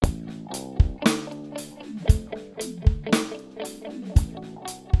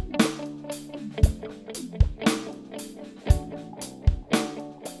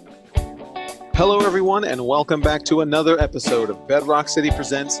Hello, everyone, and welcome back to another episode of Bedrock City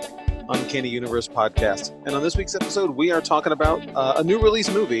Presents Uncanny Universe Podcast. And on this week's episode, we are talking about a new release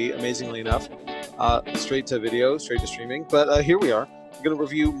movie, amazingly enough, straight to video, straight to streaming. But here we are. We're going to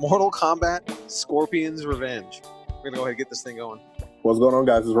review Mortal Kombat Scorpion's Revenge. We're going to go ahead and get this thing going. What's going on,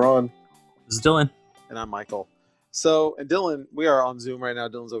 guys? It's Ron. This is Dylan. And I'm Michael. So, and Dylan, we are on Zoom right now.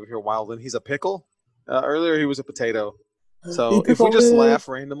 Dylan's over here wilding. He's a pickle. Earlier, he was a potato. So if we just laugh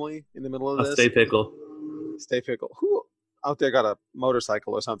randomly in the middle of this. Stay pickle. Stay pickle. Who out there got a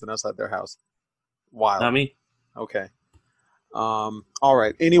motorcycle or something outside their house? Wild. Not me. Okay. All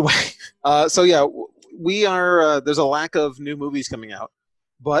right. Anyway, so yeah, we are. There's a lack of new movies coming out,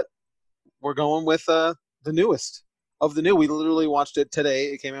 but we're going with the newest of the new. We literally watched it today.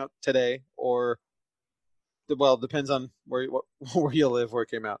 It came out today, or well, depends on where you live, where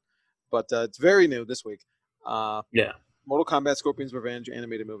it came out. But it's very new this week. Yeah. Mortal Kombat Scorpion's Revenge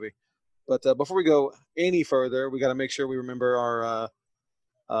animated movie. But before we go any further, we got to make sure we remember our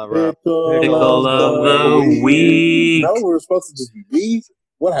Pickle of the week. No, we're supposed to just be bees.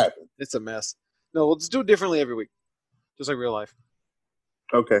 What happened? It's a mess. No, we'll just do it differently every week, just like real life.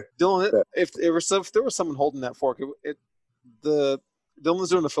 Okay. Dylan, if there was someone holding that fork, Dylan's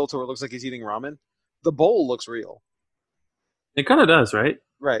doing a filter where it looks like he's eating ramen. The bowl looks real. It kind of does, right?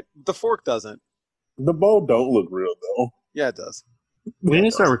 Right. The fork doesn't. The bowl don't look real, though. Yeah, it does. We need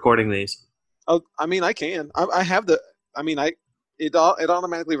to start recording these. Oh, I mean, I can. I have the. I mean, it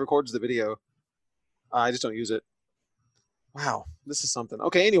automatically records the video. I just don't use it. Wow, this is something.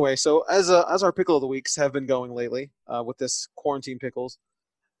 Okay, anyway, so as our pickle of the weeks have been going lately with this quarantine pickles,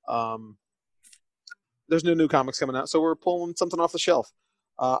 there's no new comics coming out, so we're pulling something off the shelf.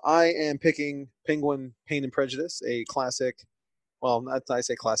 I am picking Penguin Pain and Prejudice, a classic. Well, I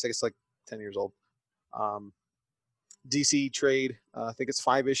say classic; it's like 10 years old. DC trade. I think it's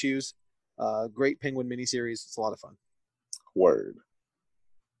 5 issues. Great Penguin miniseries. It's a lot of fun. Word.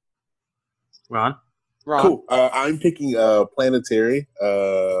 Ron? Cool. I'm picking Planetary,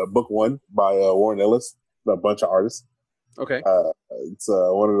 book 1 by Warren Ellis, a bunch of artists. Okay. It's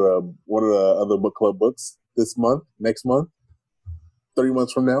one of the other book club books this month, next month, 3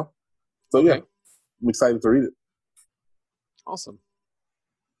 months from now. So yeah, I'm excited to read it. Awesome.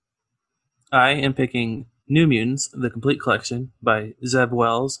 I am picking New Mutants, the complete collection by Zeb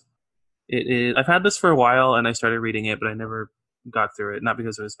Wells. It is. I've had this for a while, and I started reading it, but I never got through it. Not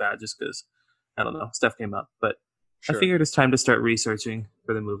because it was bad, just because, I don't know, stuff came up. But sure. I figured it's time to start researching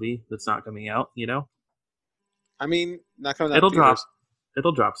for the movie that's not coming out, you know? I mean, not coming out.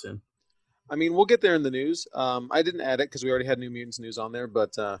 It'll drop soon. I mean, we'll get there in the news. I didn't add it because we already had New Mutants news on there,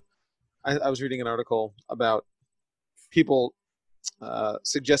 but I was reading an article about people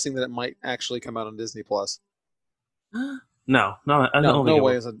suggesting that it might actually come out on Disney Plus. No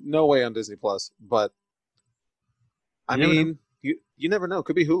way on Disney Plus. But I mean, you never know.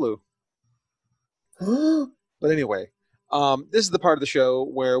 Could be Hulu. But anyway, this is the part of the show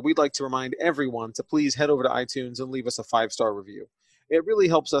where we'd like to remind everyone to please head over to iTunes and leave us a 5-star review. It really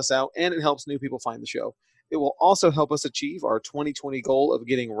helps us out, and it helps new people find the show. It will also help us achieve our 2020 goal of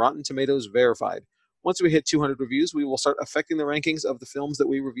getting Rotten Tomatoes verified. Once we hit 200 reviews, we will start affecting the rankings of the films that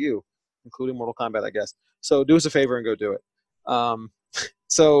we review, including Mortal Kombat, I guess. So do us a favor and go do it.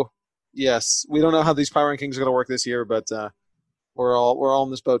 So, yes, we don't know how these power rankings are going to work this year, but we're all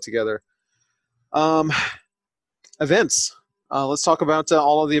in this boat together. Events. Let's talk about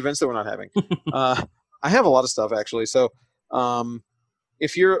all of the events that we're not having. I have a lot of stuff, actually. So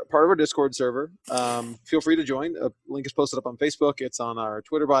if you're part of our Discord server, feel free to join. A link is posted up on Facebook. It's on our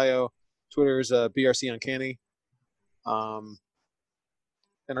Twitter bio. Twitter's BRC Uncanny. And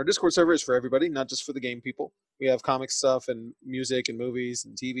our Discord server is for everybody, not just for the game people. We have comic stuff and music and movies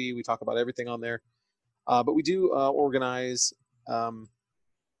and TV. We talk about everything on there. But we do organize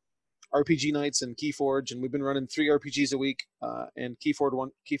RPG nights and Keyforge, and we've been running 3 RPGs a week and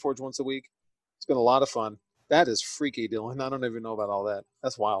Keyforge once a week. It's been a lot of fun. That is freaky, Dylan. I don't even know about all that.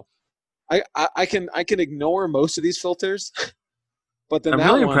 That's wild. I can ignore most of these filters. But then I'm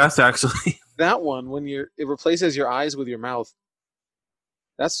really impressed, actually. That one, when it replaces your eyes with your mouth,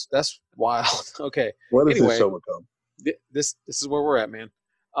 that's wild. Okay. What does this show become? This is where we're at, man.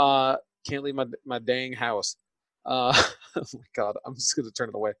 Can't leave my dang house. Oh my God, I'm just gonna turn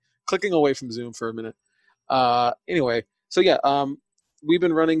it away. Clicking away from Zoom for a minute. Anyway, so yeah, we've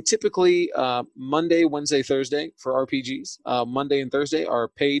been running typically Monday, Wednesday, Thursday for RPGs. Monday and Thursday are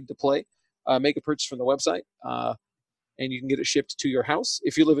paid to play. Make a purchase from the website. And you can get it shipped to your house.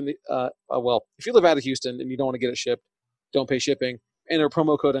 If you live if you live out of Houston and you don't want to get it shipped, don't pay shipping. Enter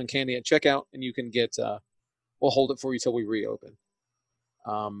promo code Uncanny at checkout, and you can get. We'll hold it for you till we reopen.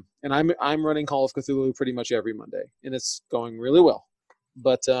 And I'm running Call of Cthulhu pretty much every Monday, and it's going really well.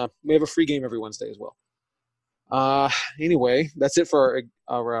 But we have a free game every Wednesday as well. Anyway, that's it for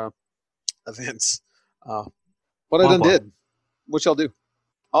our events. What I done did. What y'all do?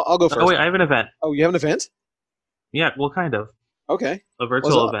 I'll go first. Oh wait, I have an event. Oh, you have an event? Yeah, well, kind of. Okay. A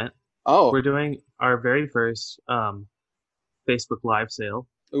virtual event. Oh. We're doing our very first Facebook Live sale.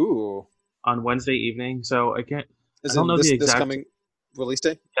 Ooh. On Wednesday evening. So I don't know the exact... this coming release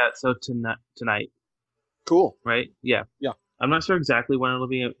day? Yeah, so tonight. Cool. Right? Yeah. Yeah. I'm not sure exactly when it'll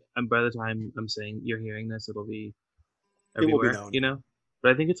be. By the time I'm saying you're hearing this, it'll be everywhere,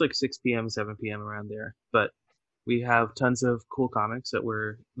 But I think it's like 6 p.m., 7 p.m. around there. But we have tons of cool comics that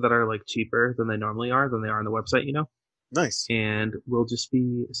are like cheaper than they normally are, than they are on the website, Nice. And we'll just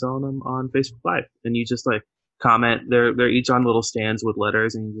be selling them on Facebook Live. And you just like comment. They're each on little stands with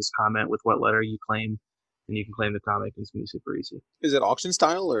letters, and you just comment with what letter you claim, and you can claim the comic. It's gonna be super easy. Is it auction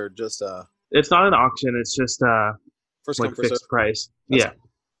style or just It's not an auction. It's just first like fixed price. That's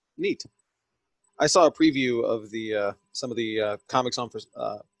neat. I saw a preview of the some of the comics on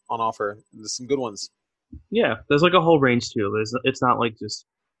offer. There's some good ones. Yeah, there's like a whole range too. It's not like just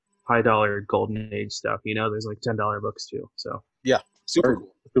high dollar golden age stuff. There's like $10 books too. So yeah, super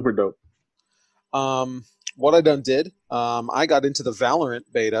cool, super dope. What I did, I got into the Valorant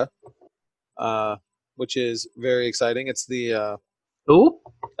beta, which is very exciting. It's the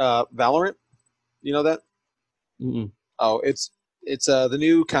Valorant. You know that? Mm-mm. Oh, it's the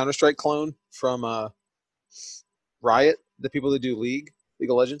new Counter-Strike clone from Riot, the people that do League of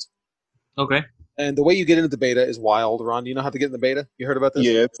Legends. Okay. And the way you get into the beta is wild. Ron, do you know how to get in the beta? You heard about this?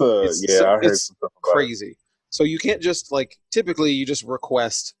 Yeah, I heard some stuff about crazy. So you can't just typically you just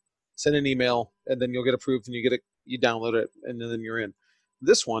request, send an email, and then you'll get approved, and you download it, and then you're in.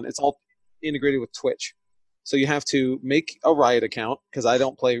 This one, it's all integrated with Twitch. So you have to make a Riot account, because I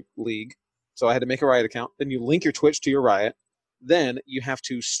don't play League. So I had to make a Riot account. Then you link your Twitch to your Riot. Then you have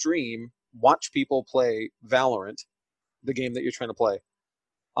to watch people play Valorant, the game that you're trying to play.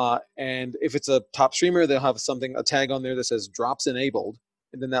 And if it's a top streamer, they'll have a tag on there that says drops enabled.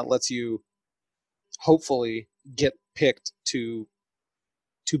 And then that lets you hopefully get picked to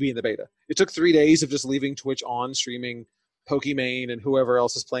be in the beta. It took 3 days of just leaving Twitch on, streaming Pokimane and whoever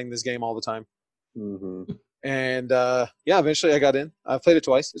else is playing this game all the time. Mm-hmm. And eventually I got in. I've played it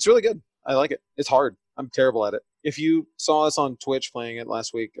twice. It's really good. I like it. It's hard. I'm terrible at it. If you saw us on Twitch playing it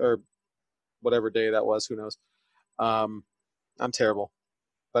last week or whatever day that was, who knows? I'm terrible,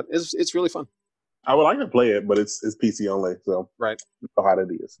 but it's really fun. I would like to play it, but it's PC only, so right. You know how it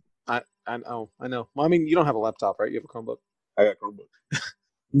is. I know. Well, I mean, you don't have a laptop, right? You have a Chromebook. I got a Chromebook.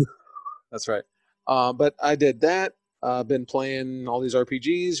 That's right. But I did that. Been playing all these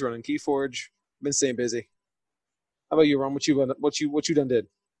RPGs, running Keyforge. Been staying busy. How about you, Ron? What you done did?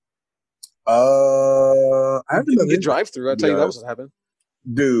 I haven't done get drive through. I'll tell you that was what happened.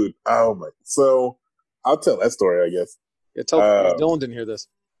 Dude, oh my! So I'll tell that story, I guess. Yeah, tell Dylan didn't hear this.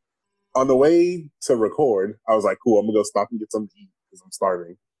 On the way to record, I was like, "Cool, I'm gonna go stop and get something to eat because I'm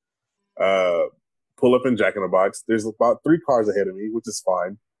starving." Pull up in Jack in the Box. There's about 3 cars ahead of me, which is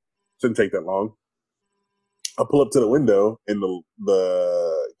fine. Shouldn't take that long. I pull up to the window, and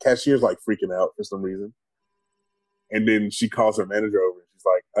the cashier's like freaking out for some reason. And then she calls her manager over, and she's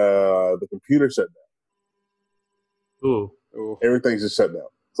like, "The computer shut down. Ooh. Everything's just shut down."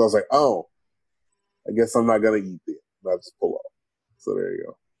 So I was like, "Oh, I guess I'm not gonna eat then." And I just pull off. So there you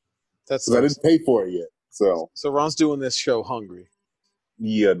go. That's I didn't pay for it yet. So Ron's doing this show hungry.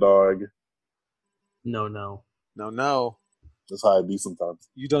 Yeah, dog. No. That's how I be sometimes.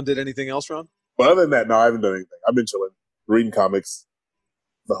 You done did anything else, Ron? But other than that, no, I haven't done anything. I've been chilling, reading comics,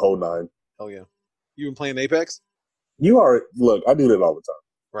 the whole 9. Hell yeah. You been playing Apex? Look, I do that all the time.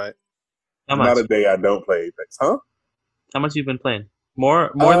 Right. How much? Not a day I don't play Apex, huh? How much you been playing?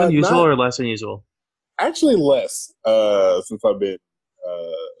 More than usual or less than usual? Actually, less. Since I've been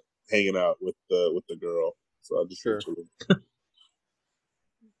hanging out with the girl, so I just been chilling.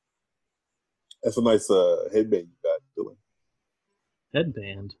 That's a nice headband you got, Dylan.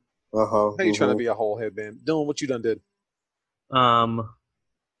 Headband. Uh-huh. How you trying to be a whole headband? Dylan, what you done did? I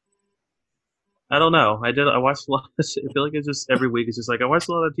don't know. I watched a lot of shit. I feel like it's just every week it's just like I watched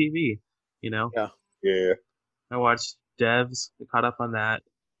a lot of TV, Yeah. Yeah. I watched Devs. I caught up on that.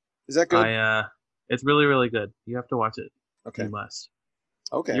 Is that good? It's really, really good. You have to watch it. Okay. You must.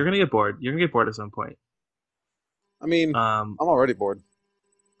 Okay. You're gonna get bored. You're gonna get bored at some point. I mean, I'm already bored.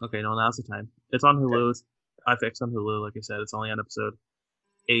 Okay, no, now's the time. It's on Hulu. Okay. I fixed on Hulu, like I said. It's only on episode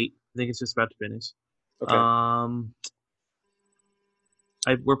 8. I think it's just about to finish. Okay.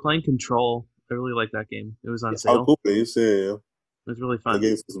 We're playing Control. I really like that game. It was on sale. Oh, cool. Yeah. It was really The fun.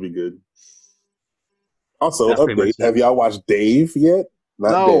 game's supposed to be good. Also, That's pretty update. much it. Have y'all watched Dave yet?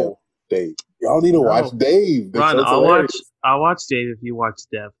 Not No. Dave. Y'all need to watch No. Dave. The Ron, show's I'll hilarious. watch Dave if you watch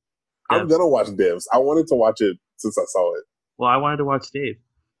Dev. I'm gonna watch Devs. I wanted to watch it since I saw it. Well, I wanted to watch Dave.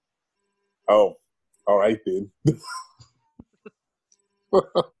 Oh, all right then.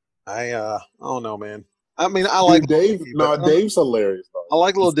 I don't know, man. I mean, I like Dave. Diggy, No, but I don't- Dave's hilarious. Though. I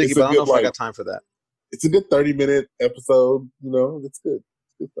like Little It's Diggy, a but I don't know good, if I got time for that. It's a good 30-minute episode. You know, it's good.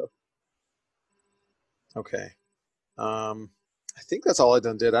 It's good stuff. Okay. I think that's all I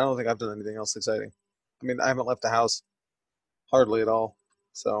did. I don't think I've done anything else exciting. I mean, I haven't left the house hardly at all.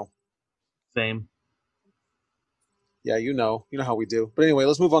 So Same. yeah, you know how we do. But anyway,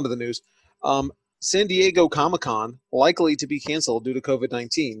 let's move on to the news. San Diego Comic-Con likely to be canceled due to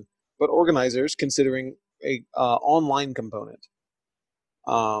COVID-19, but organizers considering a online component.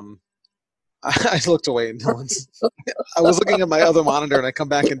 I looked away and Dylan's. I was looking at my other monitor and I come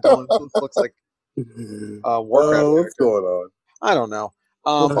back and Dylan looks like Warcraft. What's going on? I don't know.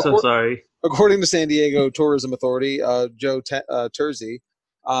 I'm so sorry. According to San Diego Tourism Authority, Joe Terzi,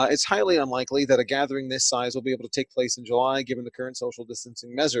 it's highly unlikely that a gathering this size will be able to take place in July given the current social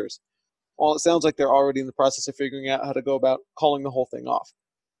distancing measures. While it sounds like they're already in the process of figuring out how to go about calling the whole thing off.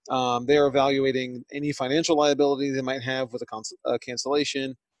 They are evaluating any financial liability they might have with a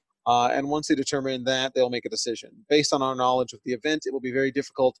cancellation, and once they determine that, they'll make a decision. Based on our knowledge of the event, it will be very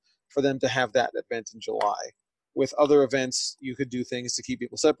difficult for them to have that event in July. With other events, you could do things to keep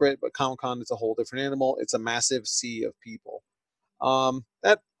people separate, but Comic-Con is a whole different animal. It's a massive sea of people.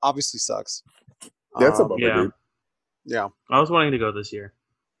 That obviously sucks. That's a bummer, Yeah. dude. Yeah. I was wanting to go this year.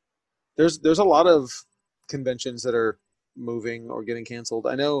 There's a lot of conventions that are moving or getting canceled.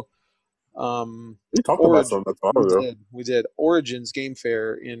 I know. We talked about some not long ago. We did. Origins Game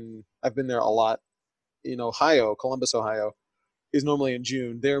Fair I've been there a lot in Ohio, Columbus, Ohio, is normally in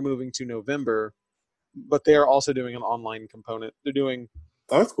June. They're moving to November, but they're also doing an online component. They're doing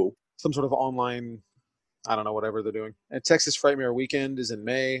That's cool. some sort of online, I don't know, whatever they're doing. And Texas Frightmare Weekend is in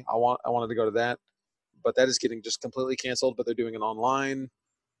May. I wanted to go to that, but that is getting just completely canceled, but they're doing an online.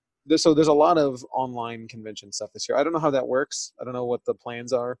 So there's a lot of online convention stuff this year. I don't know how that works. I don't know what the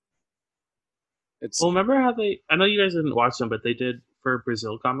plans are. Well, remember how I know you guys didn't watch them, but they did for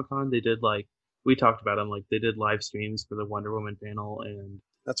Brazil Comic Con. They did we talked about them. Like they did live streams for the Wonder Woman panel and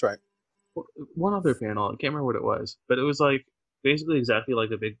that's right. One other panel. I can't remember what it was, but it was like basically exactly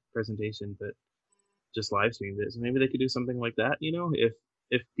like a big presentation, but just live streamed it. So maybe they could do something like that.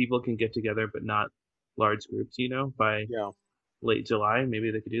 If people can get together, but not large groups. By late July, maybe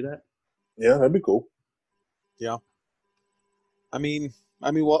they could do that. Yeah, that'd be cool. Yeah. I mean,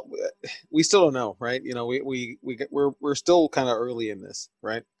 well, we still don't know, right? We're still kind of early in this,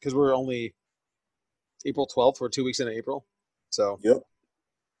 right? Because we're only April 12th. We're 2 weeks into April, so yep.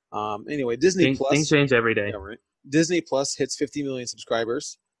 Anyway, Disney Plus. Things change every day. Yeah, right. Disney Plus hits 50 million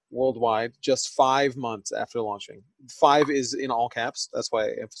subscribers worldwide just 5 months after launching. 5 is in all caps. That's why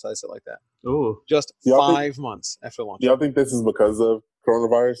I emphasize it like that. Ooh. Just 5 months after launching. Y'all think this is because of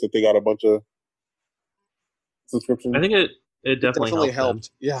coronavirus that they got a bunch of subscriptions? I think it definitely helped.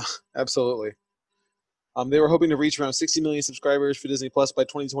 Them. Yeah, absolutely. They were hoping to reach around 60 million subscribers for Disney Plus by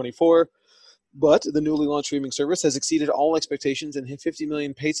 2024, but the newly launched streaming service has exceeded all expectations and hit 50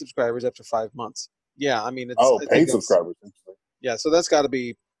 million paid subscribers after 5 months. Yeah, I mean, paid subscribers. Yeah, so that's got to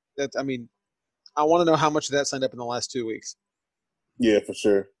be that. I mean, I want to know how much of that signed up in the last 2 weeks. Yeah, for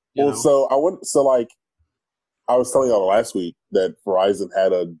sure. I was telling y'all last week that Verizon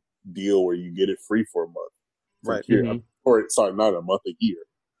had a deal where you get it free for a month. Right. Or sorry, not a month, a year.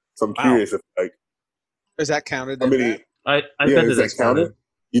 So I'm curious if is that counted? I mean, I bet it is counted.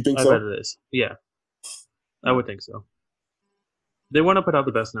 You think so? I bet it is. Yeah, I would think so. They want to put out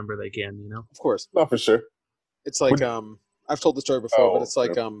the best number they can, Of course. Not for sure. It's like I've told the story before, but it's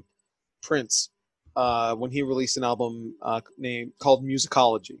like Prince when he released an album called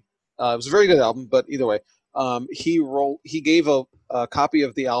Musicology. It was a very good album, but either way, he gave a copy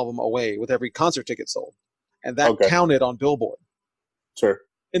of the album away with every concert ticket sold, and that counted on Billboard. Sure.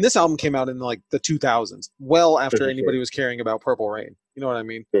 And this album came out in like the 2000s, well after anybody was caring about Purple Rain. You know what I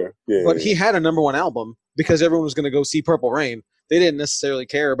mean? Sure. Yeah. But he had a #1 album because everyone was going to go see Purple Rain. They didn't necessarily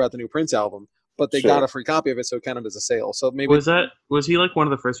care about the new Prince album, but they got a free copy of it, so it counted as a sale. So maybe was he like one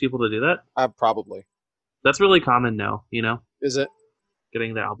of the first people to do that? Probably. That's really common now. Is it?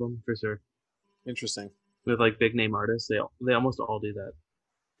 Getting the album for sure. Interesting. With like big name artists, they almost all do that.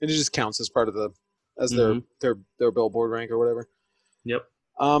 And it just counts as part of their Billboard rank or whatever. Yep.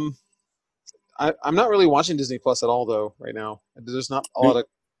 I'm not really watching Disney Plus at all though right now. There's not a lot of.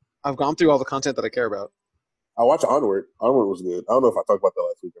 I've gone through all the content that I care about. I watched Onward. Onward was good. I don't know if I talked about that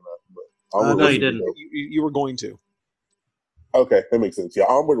last week or not, but Onward no, was you really didn't. dope. You were going to. Okay, that makes sense. Yeah,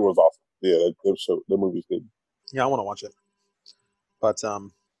 Onward was awesome. Yeah, that movie's good. Yeah, I want to watch it. But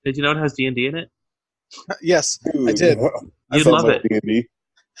Did you know it has D&D in it? yes, Dude, I did. You'd so love much it. D&D.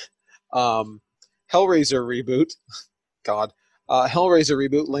 Hellraiser reboot. God. Hellraiser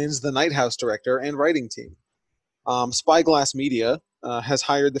reboot lands the Night House director and writing team. Spyglass Media has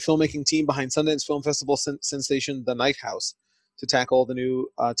hired the filmmaking team behind Sundance Film Festival sensation The Night House to tackle the new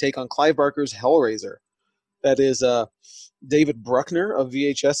take on Clive Barker's Hellraiser. That is David Bruckner of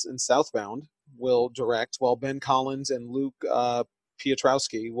VHS and Southbound will direct, while Ben Collins and Luke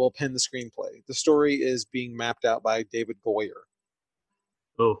Piotrowski will pen the screenplay. The story is being mapped out by David Goyer.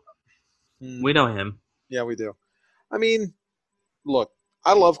 Oh, we know him. Yeah, we do. I mean, look,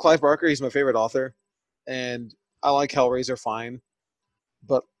 I love Clive Barker. He's my favorite author, and I like Hellraiser fine,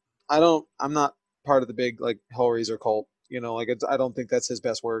 but I'm not part of the big like Hellraiser cult. You know, like I don't think that's his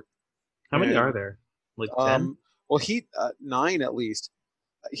best work. How many are there? Like 10? Well, he 9 at least.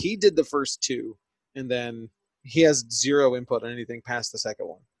 He did the first 2, and then he has zero input on anything past the second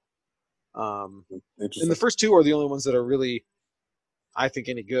one. And the first 2 are the only ones that are really, I think,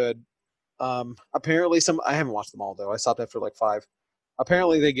 any good. Apparently, I haven't watched them all though. I stopped after like 5.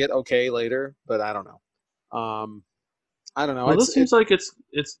 Apparently, they get okay later, but I don't know. I don't know. Well, this seems like it's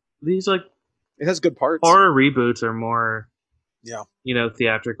these like it has good parts. Horror reboots are more, yeah,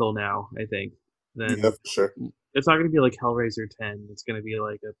 theatrical now. I think than yeah, for sure. It's not going to be like Hellraiser 10. It's going to be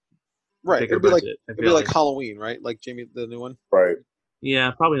like a right. bigger It'll be budget. like Halloween, right? Like Jamie, the new one. Right.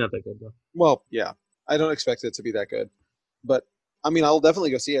 Yeah, probably not that good though. Well, yeah, I don't expect it to be that good, but I mean, I'll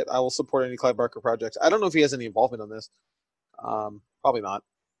definitely go see it. I will support any Clive Barker projects. I don't know if he has any involvement on this. Probably not.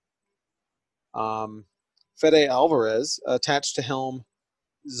 Fede Alvarez attached to helm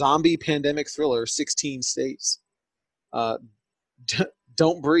zombie pandemic thriller 16 States.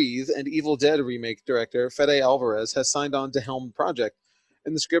 Don't Breathe and Evil Dead remake director Fede Alvarez has signed on to helm the project,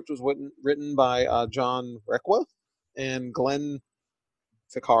 and the script was written by John Requa and Glenn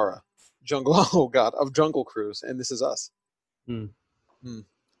Ficarra, of Jungle Cruise, and This Is Us.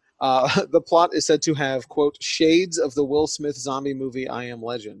 The plot is said to have, quote, shades of the Will Smith zombie movie I Am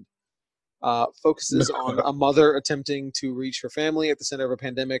Legend. Focuses on a mother attempting to reach her family at the center of a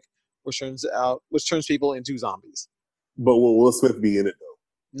pandemic, which turns people into zombies. But will Will Smith be in it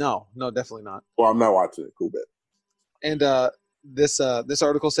though? No, definitely not. Well, I'm not watching it. Cool bet. And this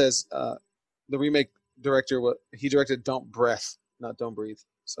article says the remake director he directed Don't Breath, not Don't Breathe.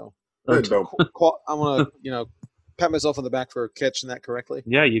 So I want to pat myself on the back for catching that correctly.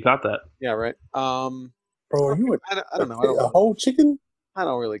 Yeah, you got that. Yeah, right. Bro, are you I don't know. A whole chicken? I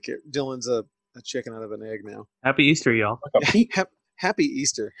don't really care. Dylan's a chicken out of an egg now. Happy Easter, y'all. Happy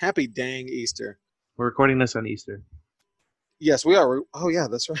Easter. Happy dang Easter. We're recording this on Easter. Yes, we are. Oh, yeah,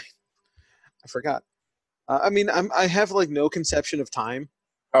 that's right. I forgot. I mean, I have like no conception of time.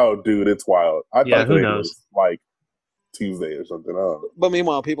 Oh, dude, it's wild. I thought who today knows? was like Tuesday or something. I don't know. But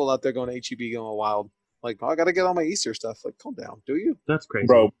meanwhile, people out there going to HEB going wild. Like, I got to get all my Easter stuff. Like, calm down. Do you? That's crazy.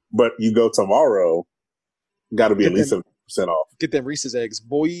 Bro, but you go tomorrow, got to be at least 70% off. Get them Reese's eggs,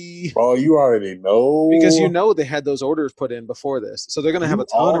 boy. Oh, you already know. Because they had those orders put in before this. So they're going to have a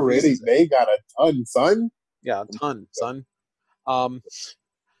ton of Reese's eggs. They got a ton, son. Yeah, a ton, son.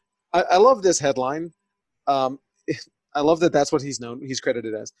 I love this headline. I love that that's what he's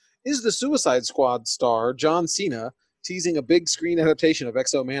credited as. Is the Suicide Squad star John Cena teasing a big screen adaptation of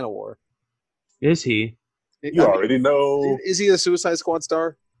X-O Manowar? Is he? You already know. Is he a Suicide Squad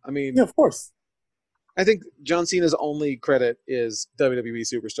star? I mean, yeah, of course. I think John Cena's only credit is WWE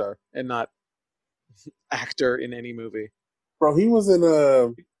superstar and not actor in any movie. Bro, he was in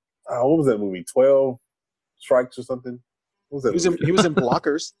what was that movie? 12 Strikes or something? What was that? He was in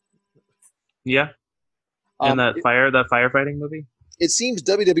Blockers. Yeah. And that firefighting movie? It seems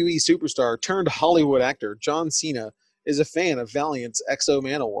WWE superstar turned Hollywood actor John Cena is a fan of Valiant's X-O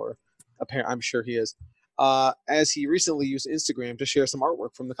Manowar. I'm sure he is. As he recently used Instagram to share some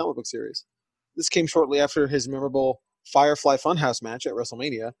artwork from the comic book series. This came shortly after his memorable Firefly Funhouse match at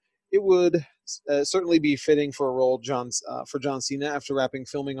WrestleMania. It would certainly be fitting for a role for John Cena after wrapping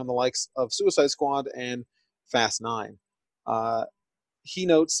filming on the likes of Suicide Squad and Fast 9. He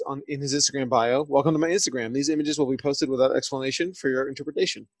notes in his Instagram bio, "Welcome to my Instagram. These images will be posted without explanation for your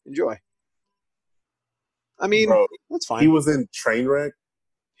interpretation. Enjoy." I mean, bro, that's fine. He was in Trainwreck.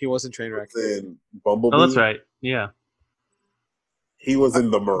 He was in Trainwreck. He was in Bumblebee. Oh, that's right. Yeah. He was in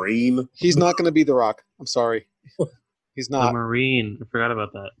The Marine. He's not going to be The Rock. I'm sorry. He's not. The Marine. I forgot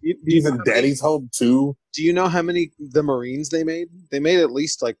about that. He's in Daddy's Home too. Do you know how many The Marines they made? They made at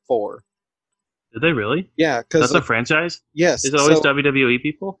least like 4. Did they really? Yeah, because That's a franchise? yes, Is it always so, WWE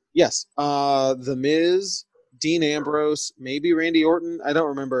people? yes, The Miz, Dean Ambrose, maybe Randy Orton. I don't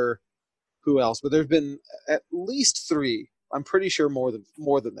remember who else, but there's been at least 3. I'm pretty sure more than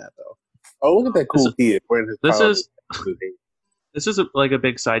that though. Oh, look at that cool kid wearing his This power. is this is like a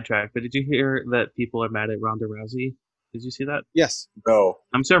big sidetrack, but did you hear that people are mad at Ronda Rousey? Did you see that? Yes, No.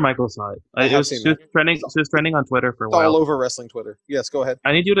 I'm sure Michael saw it. I have seen that. Trending. It was trending on Twitter for a it's all while. over wrestling Twitter. Yes, go ahead.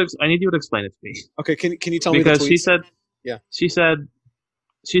 I need you to explain it to me. Okay, can you tell me the Because tweets? she said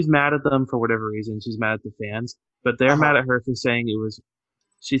she's mad at them for whatever reason. She's mad at the fans, but they're mad at her for saying it was.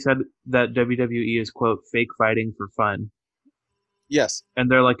 She said that WWE is quote fake fighting for fun. Yes, and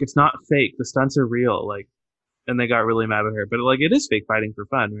they're like, it's not fake. The stunts are real. Like, and they got really mad at her. But like, it is fake fighting for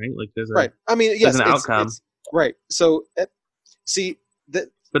fun, right? Like, there's a right. I mean, yes, an outcome. It's, right. So, see that.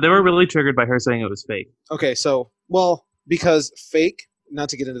 But they were really triggered by her saying it was fake. Okay, so because fake. Not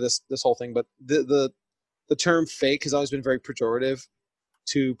to get into this whole thing, but the term fake has always been very pejorative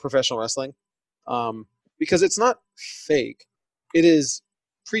to professional wrestling, because it's not fake. It is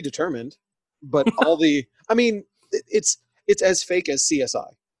predetermined, but I mean, it's as fake as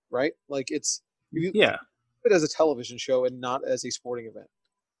CSI, right? Like it's it as a television show and not as a sporting event.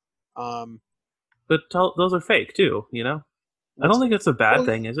 But those are fake too, you know. I don't think it's a bad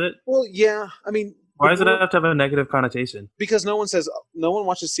thing, is it? Well, yeah. I mean, why does it have to have a negative connotation? Because no one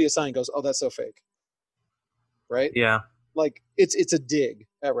watches CSI and goes, "Oh, that's so fake," right? Yeah. Like it's a dig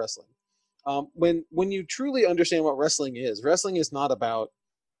at wrestling. When you truly understand what wrestling is not about,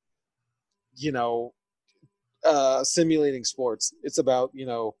 simulating sports. It's about, it's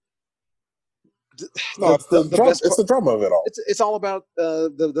the drama of it all. It's all about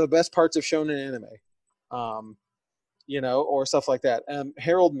the best parts of shonen anime, or stuff like that.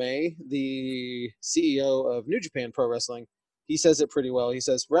 Harold May, the CEO of New Japan Pro Wrestling, he says it pretty well. He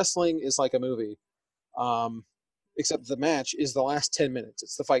says wrestling is like a movie, except the match is the last 10 minutes.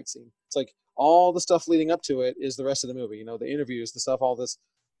 It's the fight scene. It's like all the stuff leading up to it is the rest of the movie. The interviews, the stuff, all this.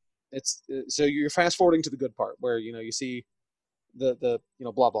 It's so you're fast forwarding to the good part where you see the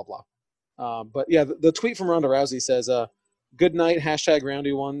blah blah blah. But yeah, the tweet from Ronda Rousey says, "Good night,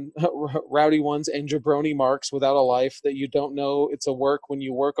 #rowdy ones and jabroni marks without a life that you don't know it's a work when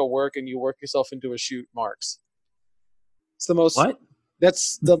you work a work and you work yourself into a shoot marks." It's the most what?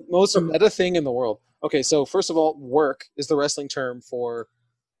 That's the most meta thing in the world. Okay, so first of all, work is the wrestling term for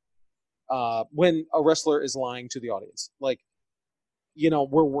when a wrestler is lying to the audience, like.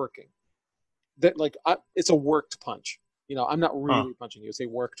 We're working. That it's a worked punch. I'm not really punching you. It's a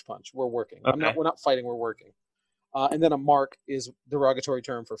worked punch. We're working. Okay. We're not fighting. We're working. And then a mark is derogatory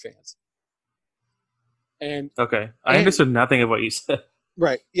term for fans. And okay, I understood nothing of what you said.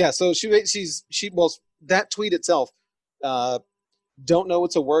 Right. Yeah. So that tweet itself. Don't know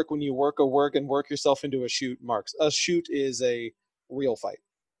it's a work when you work a work and work yourself into a shoot. Marks. A shoot is a real fight,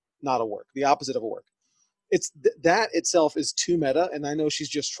 not a work. The opposite of a work. It's that itself is too meta, and I know she's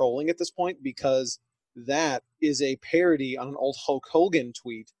just trolling at this point because that is a parody on an old Hulk Hogan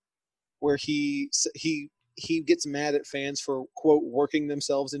tweet where he gets mad at fans for quote working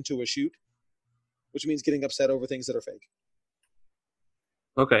themselves into a shoot, which means getting upset over things that are fake.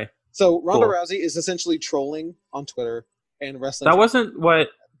 Okay. So Ronda Rousey is essentially trolling on Twitter and wrestling. That wasn't what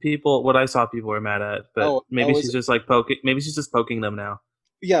I saw people were mad at, but maybe she's just like poking. Maybe she's just poking them now.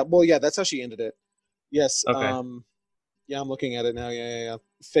 Yeah. Well, yeah, that's how she ended it. Yes. Okay. Yeah, I'm looking at it now. Yeah.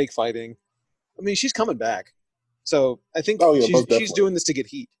 Fake fighting. I mean, she's coming back. So I think she's doing this to get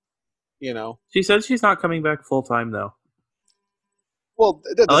heat. She said she's not coming back full time though. Well,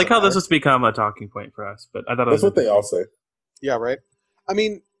 I like how this has become a talking point for us, but I thought that's what they all say. Yeah. Right. I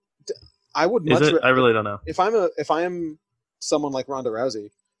mean, I would. I really don't know. If I am someone like Ronda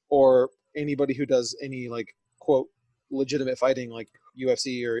Rousey or anybody who does any like quote legitimate fighting like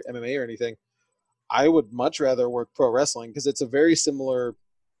UFC or MMA or anything. I would much rather work pro wrestling because it's a very similar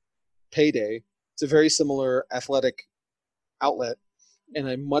payday. It's a very similar athletic outlet and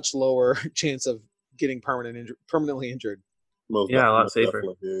a much lower chance of getting permanently injured. A lot safer.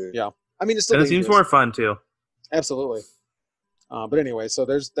 Yeah. I mean, it's still. And it seems more fun too. Absolutely. But anyway, so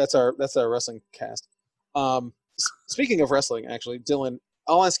that's our wrestling cast. Speaking of wrestling, actually, Dylan,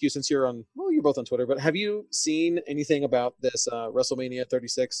 I'll ask you since you're both on Twitter, but have you seen anything about this WrestleMania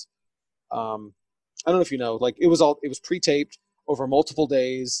 36? I don't know if you know, like it was pre-taped over multiple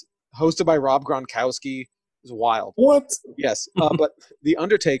days, hosted by Rob Gronkowski. It was wild. What? Yes. But The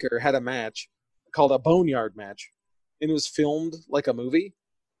Undertaker had a match called a Boneyard match, and it was filmed like a movie.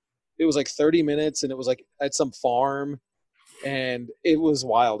 It was like 30 minutes, and it was like at some farm, and it was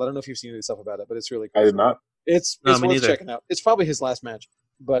wild. I don't know if you've seen any stuff about it, but it's really cool. I did not. It's worth checking out. It's probably his last match,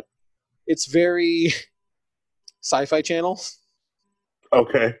 but It's very Sci-Fi Channel.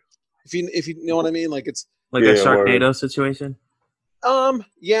 Okay. If you know what I mean, like it's Like a Yeah, Sharknado situation.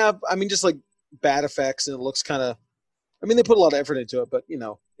 yeah, I mean just like bad effects and it looks kind of. I mean they put a lot of effort into it, but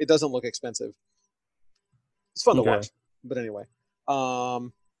it doesn't look expensive. It's fun to Okay. watch. But anyway,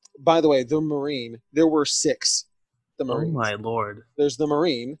 by the way, the Marine. There were 6. The Oh Marines. my lord. There's the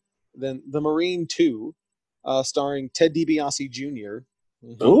Marine, then the Marine 2, starring Ted DiBiase Jr.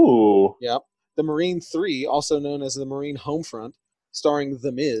 Mhm. Ooh. Yep. The Marine 3, also known as the Marine Homefront, starring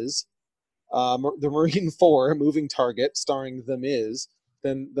The Miz. The Marine 4, Moving Target, starring The Miz.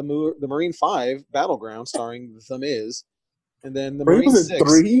 Then the Marine 5, Battleground, starring The Miz. And then the Bro, he Marine was in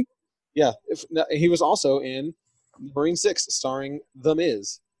 6. 3? Yeah, he was also in Marine 6, starring The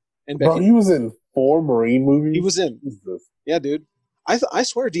Miz. And Bro, Becky. he was in 4 Marine movies? He was in. Jesus. Yeah, dude. I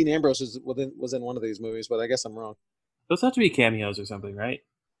swear Dean Ambrose was in one of these movies, but I guess I'm wrong. Those have to be cameos or something, right?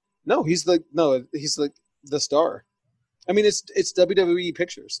 No, he's the star. I mean, it's WWE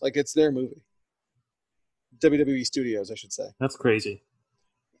Pictures, like it's their movie. WWE Studios, I should say. That's crazy.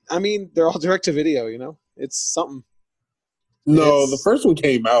 I mean, they're all direct to video. It's something. No, It's- the first one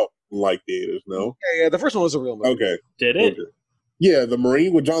came out in like theaters, no? Yeah. The first one was a real movie. Okay. Did it? Okay. Yeah, the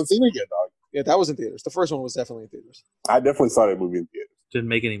Marine with John Cena? Yeah, dog. Yeah, that was in theaters. The first one was definitely in theaters. I definitely saw that movie in theaters. Didn't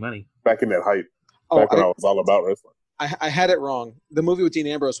make any money. Back in that hype. Oh, Back when I was all about wrestling. I had it wrong. The movie with Dean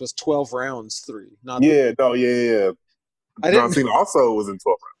Ambrose was 12 Rounds 3, not. Yeah, no, yeah. I John didn't. Cena also was in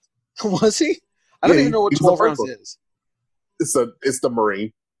 12 rounds. Was he? I don't Yeah, even know what he was the 12 first Rounds one. is. It's the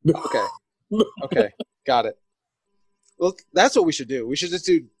Marine. Okay. Okay. Got it. Well, that's what we should do. We should just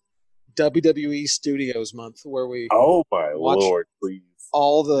do WWE Studios month where we Oh my Watch lord, please.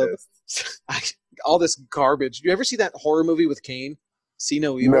 all the Yes. all this garbage. Do you ever see that horror movie with Kane? See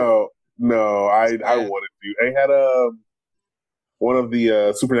No Evil? No, I bad. wanted to. They had one of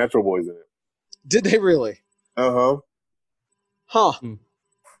the Supernatural boys in it. Did they really? Uh-huh. Huh. Hmm.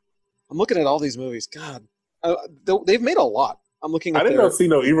 I'm looking at all these movies. God, they've made a lot. I'm looking at I didn't their. know See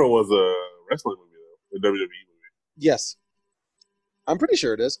No Evil was a wrestling movie though, a WWE movie. Yes, I'm pretty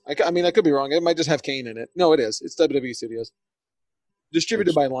sure it is. I mean, I could be wrong. It might just have Kane in it. No, it is. It's WWE Studios,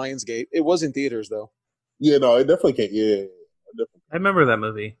 distributed by Lionsgate. It was in theaters though. Yeah, no, it definitely can't. Yeah. I remember that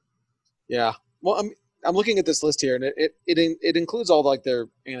movie. Yeah. Well, I'm looking at this list here, and it includes all like their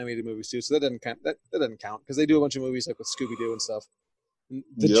animated movies too. So that doesn't count. That doesn't count because they do a bunch of movies like with Scooby Doo and stuff.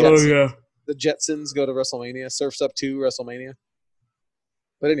 The Yep. Jetsons, yeah. the Jetsons go to WrestleMania. Surfs Up to WrestleMania.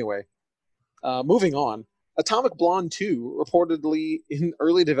 But anyway, moving on. Atomic Blonde 2 reportedly in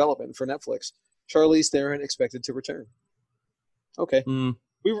early development for Netflix. Charlize Theron expected to return. Okay, Mm,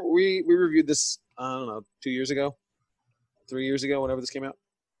 we reviewed this. I don't know, 2 years ago, 3 years ago, whenever this came out.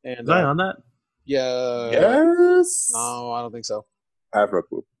 And was I on that? yeah, Yes. no, I don't think so. I have no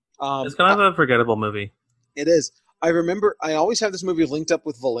clue. It's kind of a forgettable movie. It is. I remember. I always have this movie linked up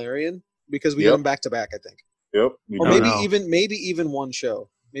with Valerian because we did Yep. them back to back. I think, Yep. or Oh, maybe no. even one show.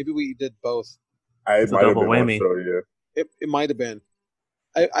 Maybe we did both. It's a might have double been one whammy. show, yeah. It might have been.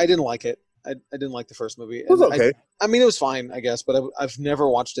 I didn't like it. I didn't like the first movie. It was And okay. I mean, it was fine, I guess, but I've never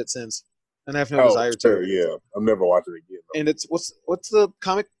watched it since, and I have no Oh, desire sure, to. yeah. I'm never watching it again. And it's what's the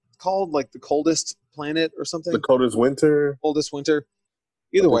comic called? Like the coldest planet or something? The Coldest Winter. Coldest winter.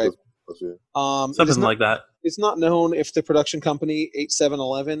 Either way, It is it is Something not, like that. it's not known if the production company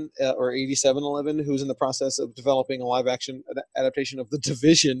 8711 or 8711, who's in the process of developing a live action adaptation of The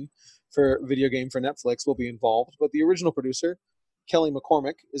Division for video game for Netflix, will be involved. But the original producer, Kelly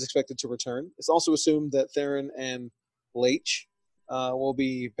McCormick, is expected to return. It's also assumed that Theron and Leitch will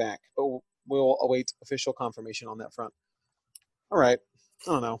be back, but we'll await official confirmation on that front. All right.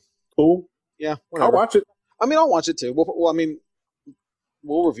 I don't know. cool. Yeah, I'll whatever. watch it. I mean, I'll watch it too. I mean,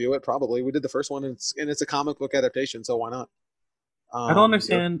 we'll review it probably. We did the first one, and it's a comic book adaptation, so why not? I don't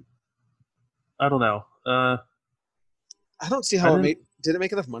understand. I don't know. I don't see I how it didn't- made. Did it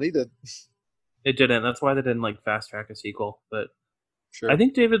make enough money to? It didn't. That's why they didn't like fast track a sequel. But Sure. I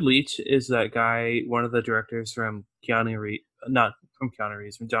think David Leitch is that guy, one of the directors from Keanu Reeves, not from Keanu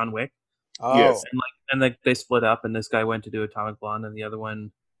Reeves, from John Wick. Oh, Yes. And they split up, and this guy went to do Atomic Blonde, and the other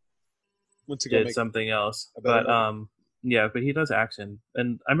one went to go did make. something else. a better But movie. yeah, but he does action,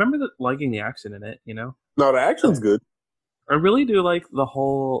 and I remember liking the action in it. You know, No, the action's good. I really do like the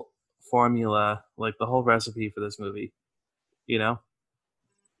whole formula, like the whole recipe for this movie. You know,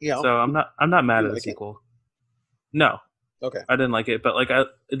 Yeah. so I'm not mad You at the like it? sequel. No, Okay. I didn't like it, but like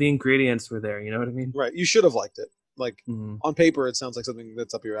the ingredients were there. You know what I mean? Right. You should have liked it. Like Mhm. on paper, it sounds like something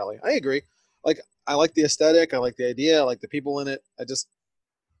that's up your alley. I agree. Like I like the aesthetic. I like the idea. I like the people in it. It's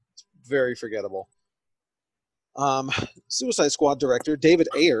very forgettable. Suicide Squad director David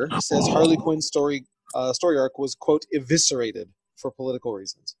Ayer says Harley Quinn's story arc was, quote, eviscerated for political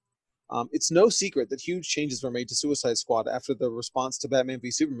reasons. It's no secret that huge changes were made to Suicide Squad after the response to Batman v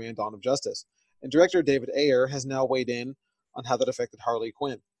Superman: Dawn of Justice, and director David Ayer has now weighed in on how that affected Harley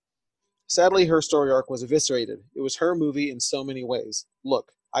Quinn. Sadly, her story arc was eviscerated. It was her movie in so many ways.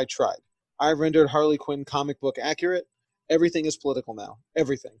 Look, I tried. I rendered Harley Quinn comic book accurate. Everything is political now.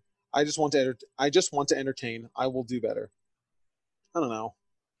 Everything. I just want to entertain. I will do better. I don't know.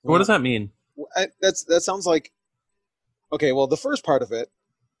 What does that mean? That sounds like, okay. Well, the first part of it,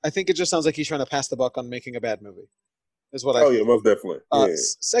 I think it just sounds like he's trying to pass the buck on making a bad movie. Is what I. Oh yeah, most definitely. Yeah.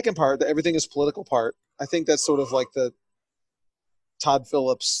 Second part, the everything is political part. I think that's sort of like the Todd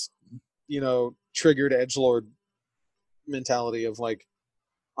Phillips, triggered edgelord mentality of like,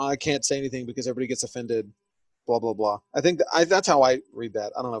 I can't say anything because everybody gets offended. Blah blah blah. I think that's how I read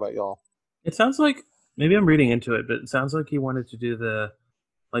that. I don't know about y'all. It sounds like, maybe I'm reading into it, but it sounds like he wanted to do the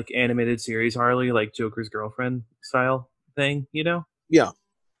like animated series Harley, like Joker's girlfriend style thing, Yeah.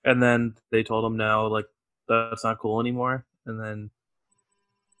 And then they told him no, like that's not cool anymore. And then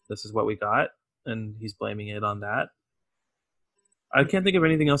this is what we got, and he's blaming it on that. I can't think of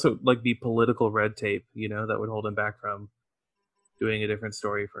anything else that would like be political red tape, that would hold him back from doing a different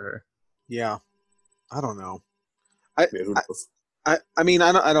story for her. Yeah. I don't know. Who knows? I mean,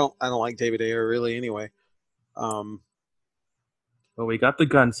 I don't like David Ayer really anyway. Well, we got the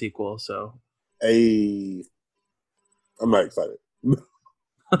Gun sequel, so I'm not excited.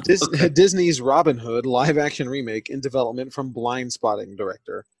 Okay. Disney's Robin Hood live-action remake in development from Blind Spotting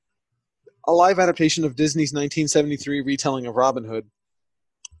director. A live adaptation of Disney's 1973 retelling of Robin Hood.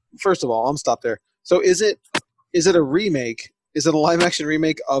 First of all, I'm stop there. So is it a remake? Is it a live-action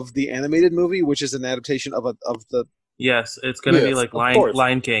remake of the animated movie, which is an adaptation of the? Yes, it's going to be like of course.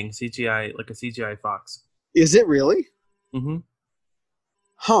 Lion King CGI, like a CGI fox. Is it really? Mm-hmm.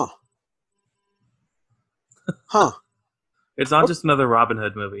 Huh. It's not just another Robin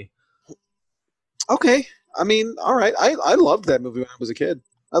Hood movie. Okay. I mean, all right. I loved that movie when I was a kid.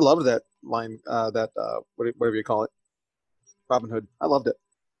 I loved that line, whatever you call it, Robin Hood. I loved it.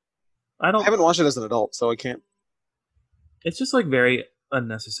 I haven't watched it as an adult, so I can't. It's just like very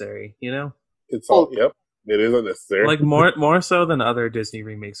unnecessary, It's all yep. It is unnecessary. Like more so than other Disney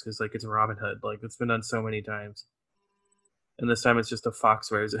remakes, because like it's Robin Hood, like it's been done so many times, and this time it's just a Fox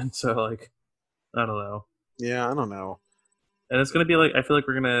version. So like, I don't know. Yeah, I don't know. And it's gonna be like, I feel like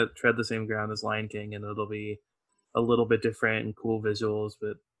we're gonna tread the same ground as Lion King, and it'll be a little bit different and cool visuals,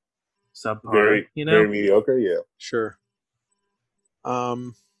 but subpar. Very mediocre. Yeah, sure.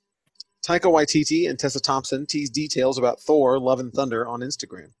 Taika Waititi and Tessa Thompson teased details about Thor: Love and Thunder on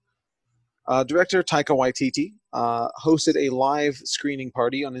Instagram. Director Taika Waititi hosted a live screening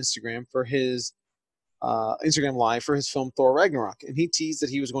party on Instagram for his Instagram Live for his film Thor: Ragnarok, and he teased that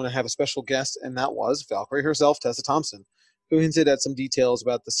he was going to have a special guest, and that was Valkyrie herself, Tessa Thompson, who hinted at some details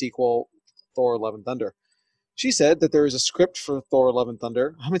about the sequel, Thor: Love and Thunder. She said that there is a script for Thor: Love and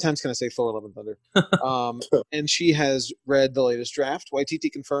Thunder. How many times can I say Thor: Love and Thunder? And she has read the latest draft. Waititi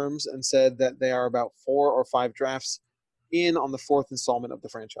confirms and said that they are about 4 or 5 drafts in on the 4th installment of the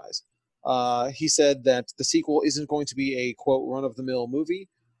franchise. He said that the sequel isn't going to be a, quote, run-of-the-mill movie,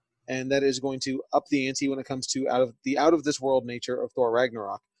 and that is going to up the ante when it comes to out of this world nature of Thor: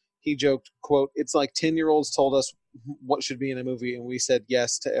 Ragnarok. He joked, quote, "It's like 10-year-olds told us what should be in a movie, and we said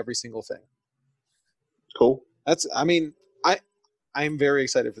yes to every single thing." Cool. I'm very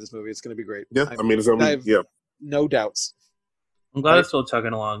excited for this movie. It's going to be great. Yeah, it's going to be, no doubts. I'm glad it's still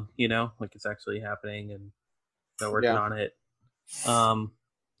chugging along, like it's actually happening and they're working on it.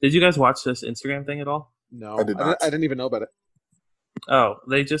 Did you guys watch this Instagram thing at all? No, I did not. I didn't even know about it. Oh,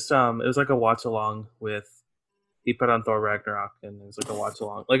 they just, it was like a watch along with, he put on Thor Ragnarok, and it was like a watch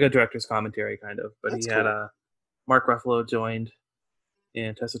along, like a director's commentary kind of, but he had Mark Ruffalo joined,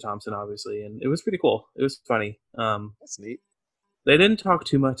 and Tessa Thompson, obviously, and it was pretty cool. It was funny. That's neat. They didn't talk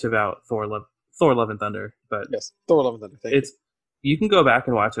too much about Thor: Love and Thunder, but yes, Thor: Love and Thunder. You can go back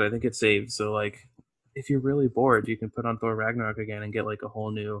and watch it. I think it's saved. So like, if you're really bored, you can put on Thor Ragnarok again and get like a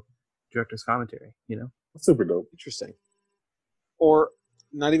whole new director's commentary. That's super dope. Interesting. Or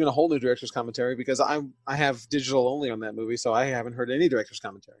not even a whole new director's commentary, because I have digital only on that movie, so I haven't heard any director's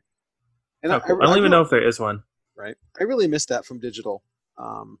commentary. And cool. I don't even know if there is one. Right. I really miss that from digital.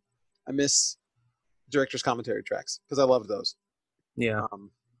 I miss director's commentary tracks because I love those. Yeah.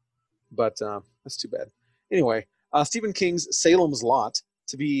 But that's too bad. Anyway, Stephen King's Salem's Lot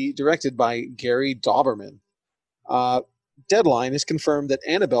to be directed by Gary Dauberman. Deadline has confirmed that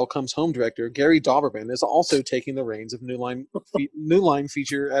Annabelle Comes Home director Gary Dauberman is also taking the reins of New Line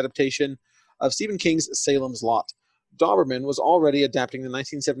feature adaptation of Stephen King's Salem's Lot. Dauberman was already adapting the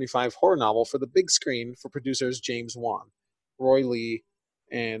 1975 horror novel for the big screen for producers James Wan, Roy Lee,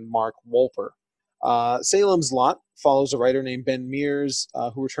 and Mark Wolper. Salem's Lot follows a writer named Ben Mears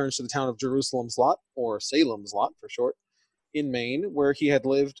who returns to the town of Jerusalem's Lot, or Salem's Lot for short, in Maine, where he had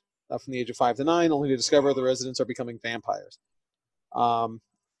lived from the age of 5 to 9, only to discover the residents are becoming vampires.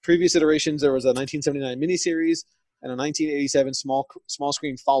 Previous iterations, there was a 1979 miniseries and a 1987 small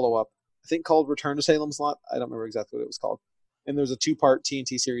screen follow-up, I think called Return to Salem's Lot. I don't remember exactly what it was called. And there was a 2-part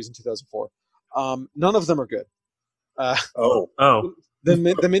TNT series in 2004. None of them are good. Oh. The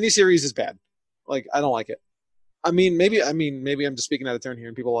miniseries is bad. Like, I don't like it. Maybe I'm just speaking out of turn here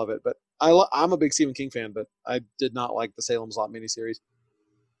and people love it, but I'm a big Stephen King fan, but I did not like the Salem's Lot miniseries.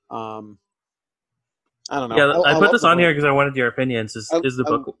 I don't know. Yeah, I put this on here because I wanted your opinions. Is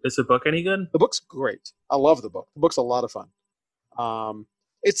the book any good? The book's great. I love the book. The book's a lot of fun.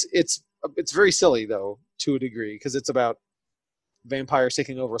 It's very silly though, to a degree, because it's about vampires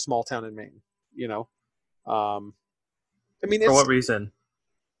taking over a small town in Maine. You know, for what reason?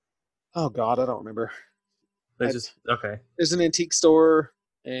 Oh God, I don't remember. Okay. There's an antique store,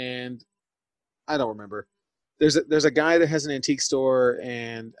 and I don't remember. There's a guy that has an antique store,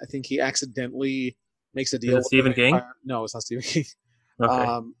 and I think he accidentally makes a deal. Is it Stephen King? No, it's not Stephen King.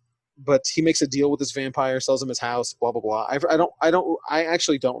 Okay. But he makes a deal with this vampire, sells him his house, blah blah blah. I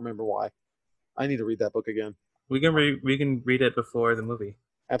actually don't remember why. I need to read that book again. We can read it before the movie.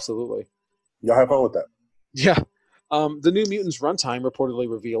 Absolutely. Y'all have fun with that. Yeah. The New Mutants runtime reportedly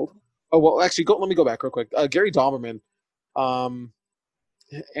revealed. Oh well, actually, let me go back real quick. Gary Dauberman,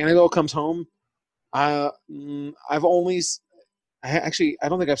 Annabelle Comes Home. I don't think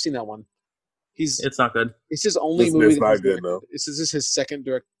I've seen that one. It's not good. It's his only movie. It's not good though. This is his second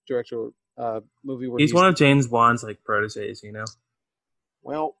director movie. Where he's one of James Wan's proteges, you know.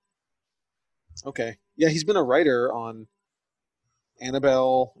 Well, okay, yeah, he's been a writer on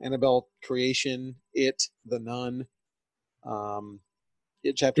Annabelle Creation, It, The Nun,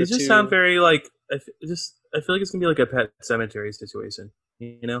 It Chapter 2. These just sound very I feel like it's gonna be like a Pet Sematary situation,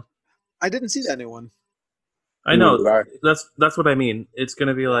 you know. I didn't see that new one. I know. That's what I mean. It's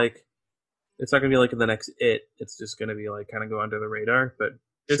gonna be it's not gonna be like the next It. It's just gonna be kind of go under the radar. But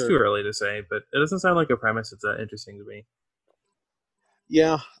it's too early to say. But it doesn't sound like a premise that's that interesting to me.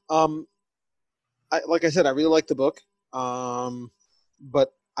 Yeah. Like I said, I really like the book.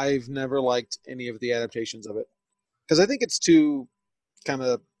 But I've never liked any of the adaptations of it because I think it's too kind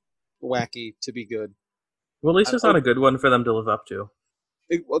of wacky to be good. Well, at least it's not a good one for them to live up to.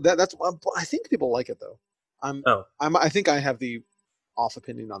 That's. I think people like it though. I think I have the off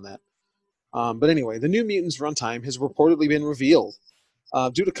opinion on that. But anyway, the New Mutants runtime has reportedly been revealed.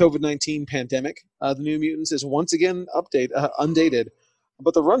 Due to COVID-19 pandemic, the New Mutants is once again undated.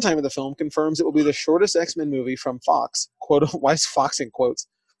 But the runtime of the film confirms it will be the shortest X-Men movie from Fox. Why is Fox in quotes?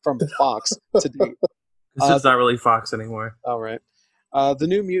 From Fox to date. It's not really Fox anymore. All right. The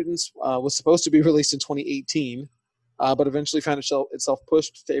New Mutants was supposed to be released in 2018, but eventually found itself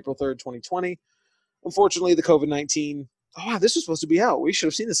pushed to April 3rd, 2020. Unfortunately, the COVID-19... Oh, wow, this was supposed to be out. We should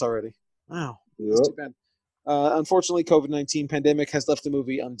have seen this already. Wow. Yep. That's too bad. Unfortunately, COVID-19 pandemic has left the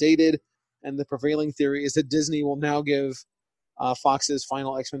movie undated, and the prevailing theory is that Disney will now give Fox's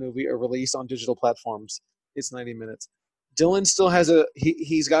final X-Men movie a release on digital platforms. It's 90 minutes. Dylan still has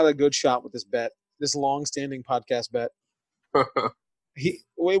he's got a good shot with this bet, this long-standing podcast bet. It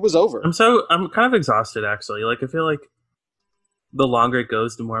was over. I'm kind of exhausted actually. I feel like the longer it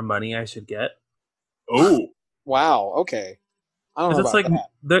goes, the more money I should get. Oh, wow. Okay. I don't know about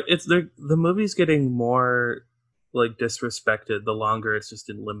that. The movie's getting more disrespected the longer it's just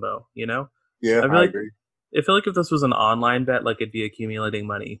in limbo. You know? Yeah, I agree. I feel like if this was an online bet, it'd be accumulating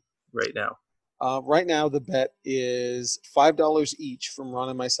money right now. Right now, the bet is $5 each from Ron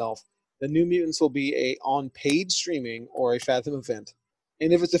and myself. The New Mutants will be on paid streaming or a Fathom event.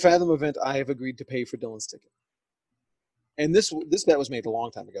 And if it's a Fathom event, I have agreed to pay for Dylan's ticket. And this bet was made a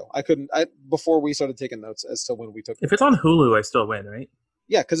long time ago. Before we started taking notes as to when we took it. If it's on Hulu, I still win, right?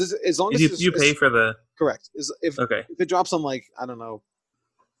 Yeah, because as long as you pay for the... Correct. If it drops on I don't know,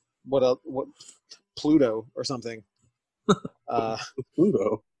 what Pluto or something.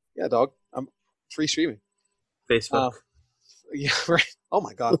 Pluto? Yeah, dog. I'm free streaming. Facebook. Yeah, right. Oh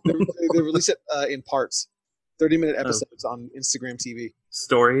my God. They release it in parts. 30-minute episodes on Instagram TV.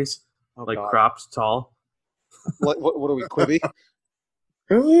 Stories. God. Cropped tall. What are we, Quibi?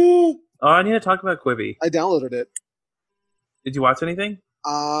 Oh, I need to talk about Quibi. I downloaded it. Did you watch anything?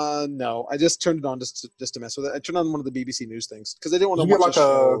 No. I just turned it on just to mess with it. I turned on one of the BBC News things because I didn't want to watch a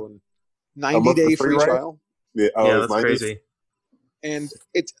show. 90-day free trial. Yeah, that's 90? crazy. And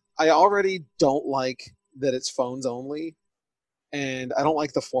I already don't like that it's phones only, and I don't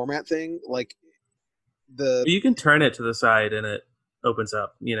like the format thing. Like You can turn it to the side and it opens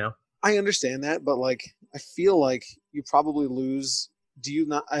up. I understand that, but like I feel like you probably lose. Do you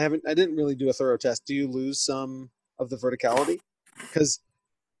not? I didn't really do a thorough test. Do you lose some of the verticality? Because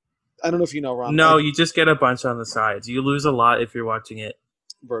I don't know if you know, Ron. No, Like you just get a bunch on the sides. You lose a lot if you're watching it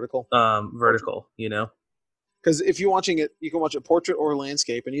vertical. vertical. Because if you're watching it, you can watch it portrait or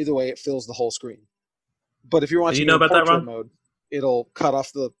landscape, and either way, it fills the whole screen. But if you're watching it in about that, portrait Ron? mode, it'll cut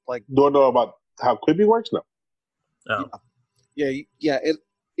off the like. Don't know about how Quibi works? No. Oh. Yeah.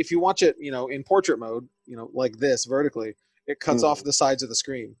 If you watch it, in portrait mode, like this vertically, it cuts off the sides of the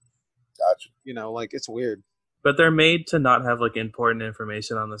screen. Gotcha. Like it's weird. But they're made to not have like important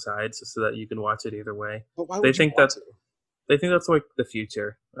information on the sides, so that you can watch it either way. But why would They think want to? They think that's like the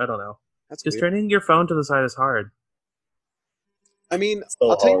future. I don't know. That's Just weird. turning your phone to the side is hard. I mean, So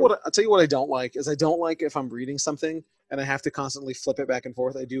I'll tell you hard. what I don't like is I don't like if I'm reading something and I have to constantly flip it back and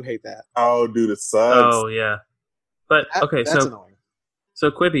forth. I do hate that. Oh, dude, it sucks. Oh yeah. But okay, That's so annoying.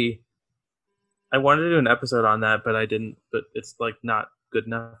 Quibi, I wanted to do an episode on that, but I didn't. But it's like not good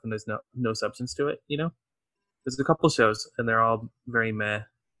enough, and there's no substance to it. There's a couple shows, and they're all very meh.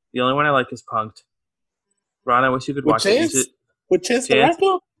 The only one I like is Punked. Ron, I wish you could With watch it. You Chance? should- With Chance the Chance?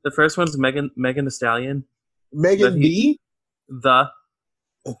 Rapper? The first one's Megan the Stallion. Megan That B? The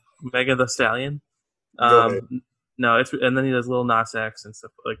Megan the Stallion. Go ahead. No, and then he does Lil Nas X and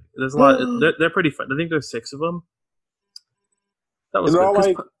stuff. Like there's a lot. They're pretty fun. I think there's 6 of them. That was And they're good. all 'cause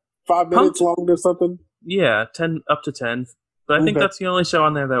like 5 minutes long or something? Yeah, 10 up to 10. But I think Okay. that's the only show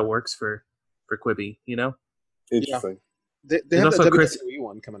on there that works for Quibi. Interesting. They There's have the also Chris- WWE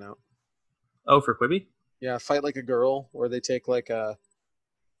one coming out. Oh, for Quibi? Yeah, Fight Like a Girl, where they take like a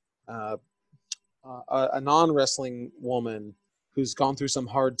non-wrestling woman who's gone through some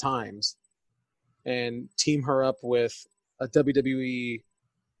hard times and team her up with a WWE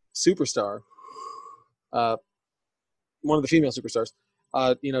superstar, one of the female superstars,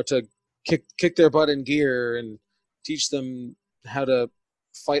 to kick their butt in gear and teach them how to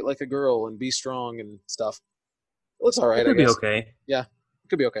fight like a girl and be strong and stuff. It looks all right. It could I be guess. okay. It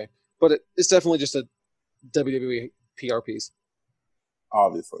could be okay, but it's definitely just a WWE PR piece.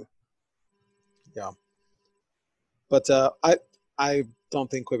 Obviously. But I don't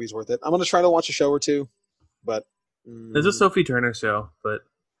think Quibi's worth it. I'm gonna try to watch a show or two, but There's a Sophie Turner show, but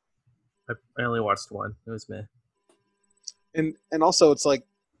I only watched one. It was meh. and also it's like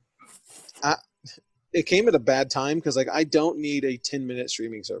it came at a bad time because like I don't need a 10-minute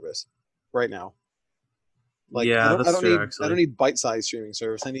streaming service right now. Like Yeah, that's true, I actually. don't need bite-sized streaming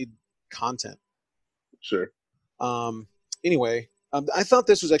service. I need content. Sure. Anyway, I thought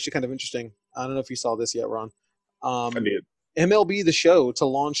this was actually kind of interesting. I don't know if you saw this yet, Ron. I did. MLB The Show to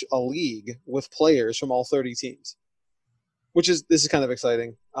launch a league with players from all 30 teams, this is kind of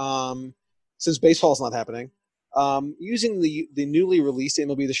exciting. Since baseball's not happening, using the newly released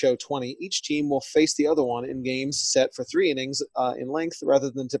MLB The Show 20, each team will face the other one in games set for 3 innings in length rather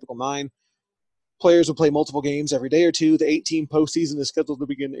than typical 9. Players will play multiple games every day or two. The 8-team postseason is scheduled to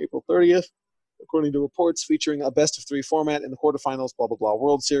begin April 30th. According to reports, featuring a best-of-3 format in the quarterfinals, blah, blah, blah.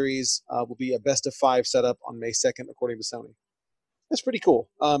 World Series will be a best-of-5 setup on May 2nd, according to Sony. That's pretty cool.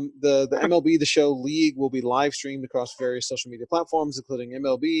 The MLB The Show League will be live-streamed across various social media platforms, including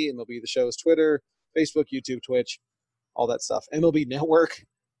MLB The Show's Twitter, Facebook, YouTube, Twitch, all that stuff. MLB Network.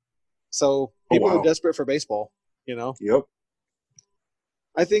 So people are desperate for baseball, Yep.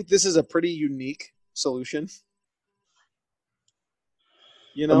 I think this is a pretty unique solution.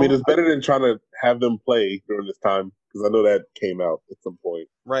 I mean, it's better than trying to have them play during this time because I know that came out at some point.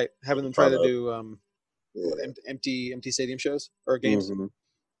 Right, having them try to do Yeah. empty stadium shows or games. Mhm.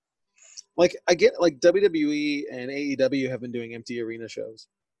 Like I get like WWE and AEW have been doing empty arena shows,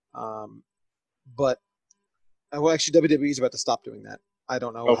 but actually WWE is about to stop doing that. I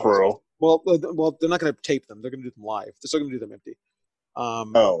don't know. Oh, for real? Well, they're not going to tape them. They're going to do them live. They're still going to do them empty.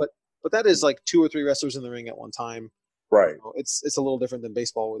 But that is like 2 or 3 wrestlers in the ring at one time. Right. It's a little different than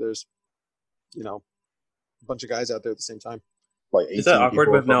baseball where there's, a bunch of guys out there at the same time. Like Is that 18 awkward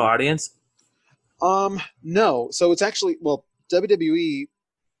people with no or audience? No. So it's actually WWE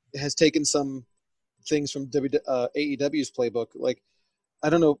has taken some things from AEW's playbook. Like, I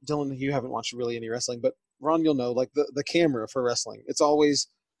don't know, Dylan, you haven't watched really any wrestling, but Ron, you'll know, like the camera for wrestling. It's always,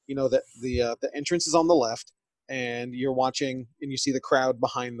 that the entrance is on the left, and you're watching and you see the crowd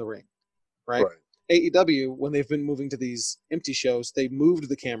behind the ring, right? AEW, when they've been moving to these empty shows, they moved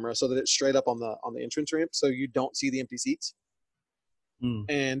the camera so that it's straight up on the entrance ramp, so you don't see the empty seats.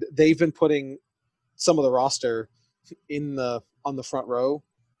 And they've been putting some of the roster on the front row,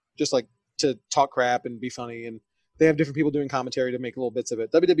 just like to talk crap and be funny. And they have different people doing commentary to make little bits of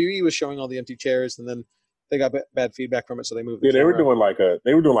it. WWE was showing all the empty chairs, and then they got bad feedback from it, so they moved the Yeah, camera. they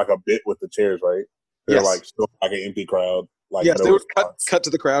were doing like a bit with the chairs, right? They're Yes. like still like an empty crowd. Like Yes, no they would response. cut to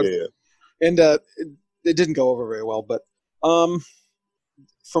the crowd. Yeah. And it didn't go over very well. But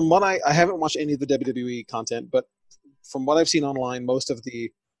from what I haven't watched any of the WWE content, but from what I've seen online, most of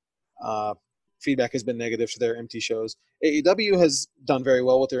the feedback has been negative to their empty shows. AEW has done very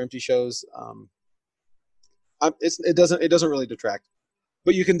well with their empty shows. It doesn't really detract,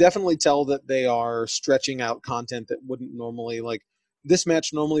 but you can definitely tell that they are stretching out content that wouldn't normally, like this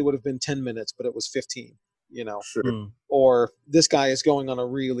match normally would have been 10 minutes, but it was 15. Sure. Or this guy is going on a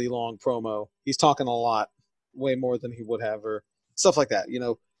really long promo. He's talking a lot, way more than he would have, or stuff like that.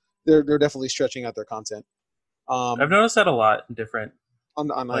 They're definitely stretching out their content. I've noticed that a lot in different on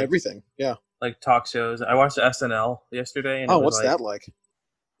like, everything. Yeah. Like talk shows. I watched SNL yesterday. And what's that like?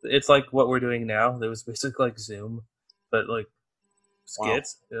 It's like what we're doing now. It was basically like Zoom, but like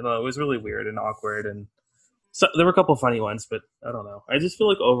skits. Wow. It was really weird and awkward, and so there were a couple funny ones, but I don't know. I just feel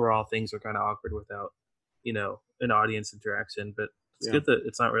like overall things are kind of awkward without, an audience interaction. But it's good that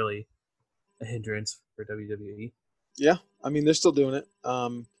it's not really a hindrance for WWE. Yeah, I mean they're still doing it.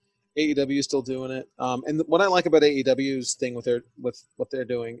 AEW is still doing it. And what I like about AEW's thing with what they're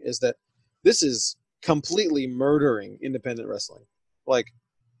doing is that this is completely murdering independent wrestling. Like,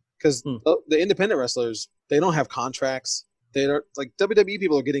 because the independent wrestlers, they don't have contracts. They don't, like, WWE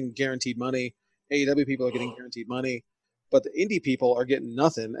people are getting guaranteed money. AEW people are getting guaranteed money, but the indie people are getting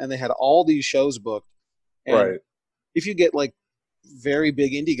nothing. And they had all these shows booked. And right. If you get like very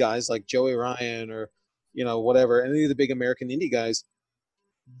big indie guys like Joey Ryan or whatever, any of the big American indie guys,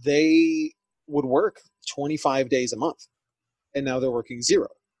 they would work 25 days a month, and now they're working 0.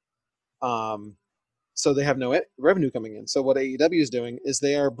 So they have no revenue coming in. So what AEW is doing is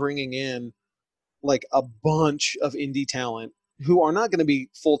they are bringing in like a bunch of indie talent who are not going to be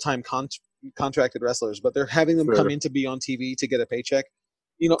full-time contracted wrestlers, but they're having them come in to be on TV to get a paycheck,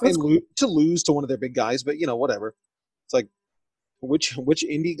 to lose to one of their big guys. But whatever. It's like which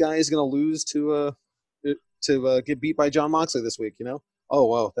indie guy is going to lose to get beat by Jon Moxley this week? Oh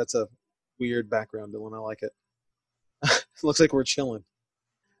wow, that's a weird background, Dylan. I like it. Looks like we're chilling.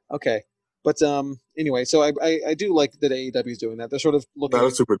 Okay. But anyway, so I do like that AEW is doing that. They're sort of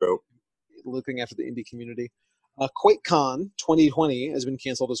that's super dope. Looking after the indie community. QuakeCon 2020 has been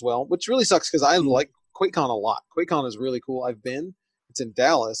canceled as well, which really sucks because I like QuakeCon a lot. QuakeCon is really cool. I've been. It's in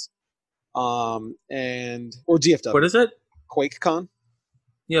Dallas, or DFW. What is it? QuakeCon.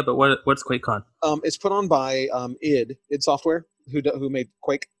 Yeah, but what's QuakeCon? It's put on by id Software, who made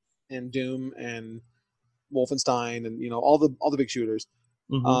Quake and Doom and Wolfenstein and all the big shooters.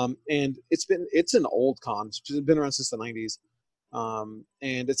 Mm-hmm. And it's an old con. It's been around since the 90s.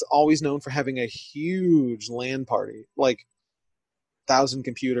 And it's always known for having a huge LAN party, like 1,000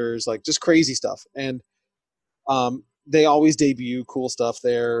 computers, like just crazy stuff. And they always debut cool stuff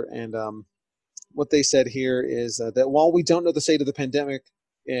there. And what they said here is that while we don't know the state of the pandemic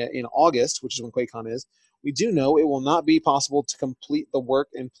in August, which is when QuakeCon is, we do know it will not be possible to complete the work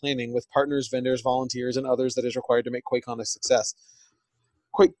and planning with partners, vendors, volunteers, and others that is required to make QuakeCon a success.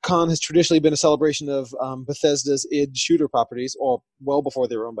 QuakeCon has traditionally been a celebration of Bethesda's id shooter properties, or well before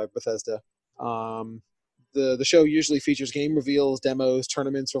they were owned by Bethesda. The show usually features game reveals, demos,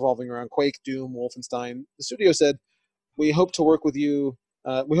 tournaments revolving around Quake, Doom, Wolfenstein. The studio said, "We hope to work with you.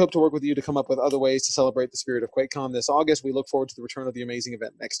 We hope to work with you to come up with other ways to celebrate the spirit of QuakeCon this August. We look forward to the return of the amazing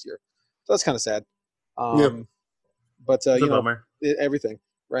event next year." So that's kind of sad. But everything,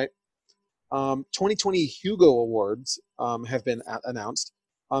 right? 2020 Hugo Awards have been announced.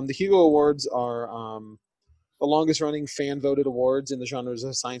 The Hugo Awards are the longest-running fan-voted awards in the genres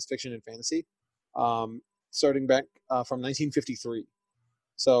of science fiction and fantasy, starting back from 1953.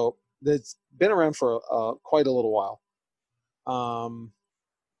 So it's been around for quite a little while.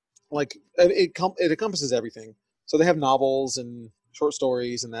 It encompasses everything. So they have novels and short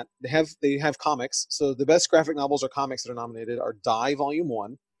stories, and that they have comics. So the best graphic novels or comics that are nominated are Die Volume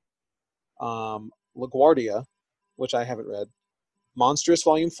 1, LaGuardia, which I haven't read, Monstrous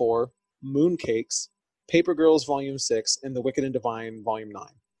Volume 4, Mooncakes, Paper Girls Volume 6, and The Wicked and Divine Volume 9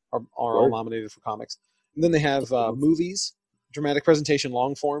 are all nominated for comics. And then they have movies, dramatic presentation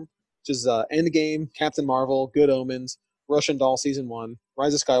long form, which is Endgame, Captain Marvel, Good Omens, Russian Doll Season 1,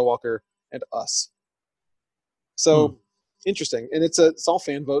 Rise of Skywalker, and Us. So interesting. And it's all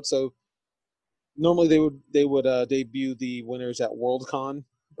fan vote, so normally they would debut the winners at Worldcon,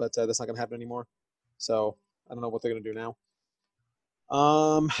 but that's not going to happen anymore. So I don't know what they're going to do now.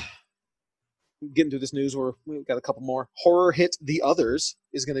 getting to this news where we've got a couple more. Horror hit The Others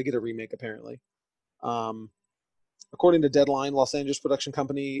is going to get a remake, apparently. According to Deadline, Los Angeles production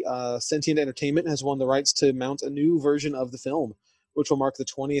company Sentient Entertainment has won the rights to mount a new version of the film, which will mark the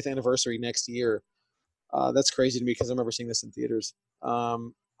 20th anniversary next year. That's crazy to me because I remember seeing this in theaters.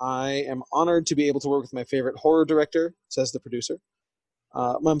 I am honored to be able to work with my favorite horror director, says the producer.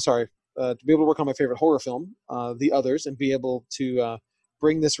 I'm sorry, to be able to work on my favorite horror film, The Others, and be able to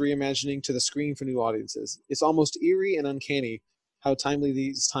bring this reimagining to the screen for new audiences. It's almost eerie and uncanny how timely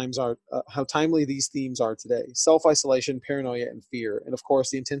these themes are today. Self-isolation, paranoia, and fear, and of course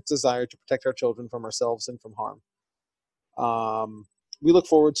the intense desire to protect our children from ourselves and from harm. We look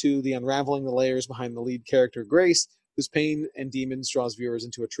forward to the unraveling the layers behind the lead character, Grace, whose pain and demons draws viewers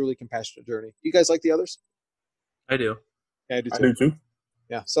into a truly compassionate journey. You guys like The Others? I do. Yeah, I do too. I do too.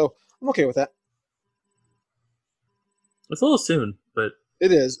 Yeah, so I'm okay with that. It's a little soon, but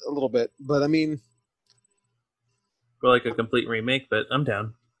It is a little bit, but I mean, for like a complete remake, but I'm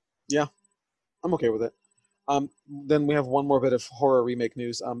down. yeah, I'm okay with it. Then we have one more bit of horror remake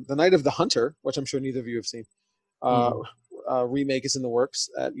news. The Night of the Hunter, which I'm sure neither of you have seen, remake is in the works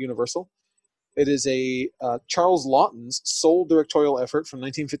at Universal. It is a Charles Lawton's sole directorial effort from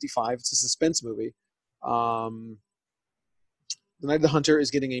 1955. It's a suspense movie. The Night of the Hunter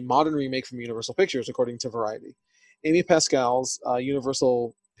is getting a modern remake from Universal Pictures, according to Variety. Amy Pascal's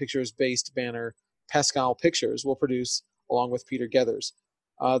Universal Pictures-based banner, Pascal Pictures, will produce, along with Peter Gethers.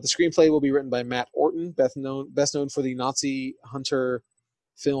 The screenplay will be written by Matt Orton, best known for the Nazi hunter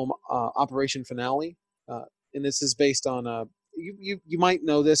film Operation Finale. And this is based on you might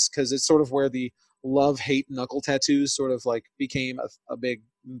know this because it's sort of where the love-hate knuckle tattoos sort of like became a big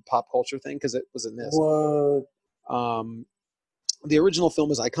pop culture thing because it was in this. What? The original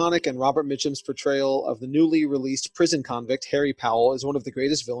film is iconic, and Robert Mitchum's portrayal of the newly released prison convict Harry Powell is one of the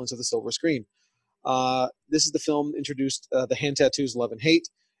greatest villains of the silver screen. This is the film introduced the hand tattoos Love and Hate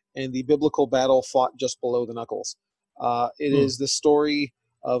and the biblical battle fought just below the knuckles. It is the story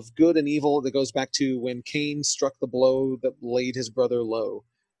of good and evil that goes back to when Cain struck the blow that laid his brother low.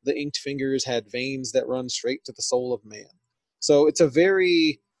 The inked fingers had veins that run straight to the soul of man. So it's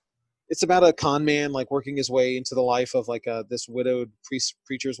about a con man like working his way into the life of like this widowed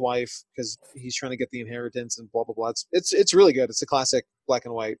preacher's wife because he's trying to get the inheritance and blah blah blah. It's really good. It's a classic black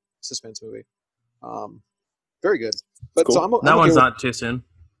and white suspense movie. Very good. But Cool. so I'm That okay one's with, not too soon.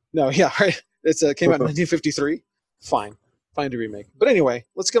 No, yeah, right. It's came out in 1953. Fine to remake. But anyway,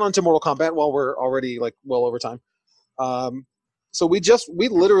 let's get on to Mortal Kombat while we're already like well over time. So we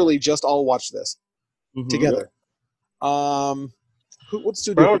literally just all watched this together. What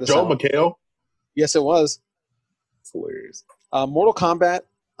studio Bro, put this Joel out? McHale. Yes, it was. It's hilarious. Mortal Kombat,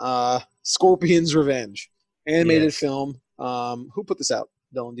 Scorpion's Revenge, animated Yes. film. Who put this out?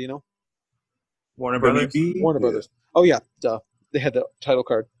 Dylan, do you know? Warner Brothers. WB? Warner Brothers. Oh yeah, duh. They had the title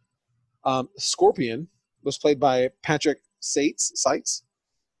card. Scorpion was played by Patrick Seitz.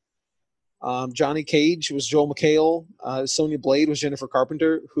 Johnny Cage was Joel McHale. Sonya Blade was Jennifer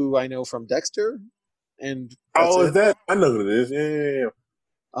Carpenter, who I know from Dexter. And Oh, is that? I know who it is.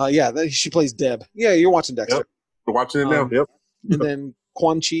 Yeah. She plays Deb. Yeah, you're watching Dexter. Yep. We're watching it now. Yep. And then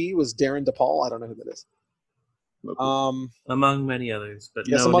Quan Chi was Darren DePaul. I don't know who that is. Among many others, but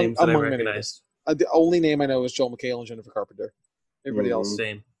Yes, no names that I among many recognize. The only name I know is Joel McHale and Jennifer Carpenter. Everybody else,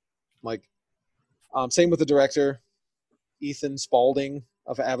 Same. like, same with the director, Ethan Spalding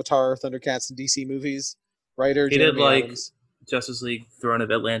of Avatar, Thundercats, and DC movies. Writer, He Jeremy did like Adams. Justice League, Throne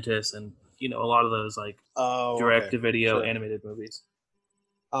of Atlantis, and a lot of those like direct-to-video Sure. animated movies.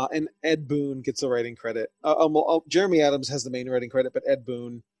 And Ed Boon gets a writing credit. Jeremy Adams has the main writing credit, but Ed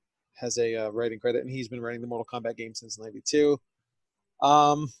Boon has a writing credit, and he's been writing the Mortal Kombat game since '92.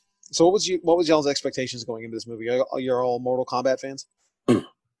 So what was y'all's expectations going into this movie? You're all Mortal Kombat fans?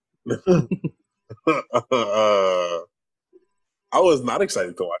 I was not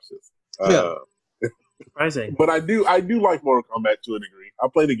excited to watch this. Yeah. Surprising. But I do like Mortal Kombat to a degree. I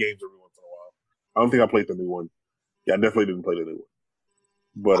play the games every once in a while. I don't think I played the new one. Yeah, I definitely didn't play the new one.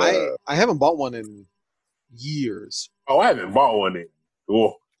 But I haven't bought one in years. I haven't bought one in.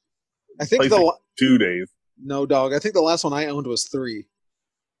 Oh, I think played for 2 days. No, dog. I think the last one I owned was 3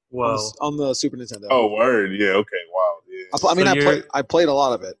 Whoa. on the Super Nintendo. Oh, word. Yeah. Okay. Wow. Yeah. I played a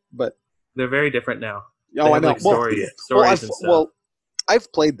lot of it, but They're very different now. I They have, know. like, stories and stuff.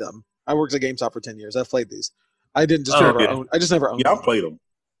 I've played them. I worked at GameStop for 10 years. I've played these. I didn't just Oh, never yeah. own. I just never owned. Yeah, them. I've played them.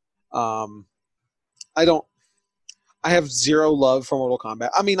 I don't. I have zero love for Mortal Kombat.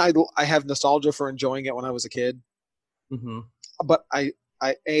 I mean, I have nostalgia for enjoying it when I was a kid, Mm-hmm. but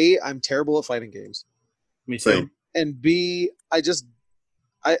I'm terrible at fighting games, Me too. Same. and B, I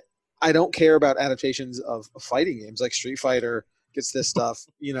I don't care about adaptations of fighting games like Street Fighter gets this stuff.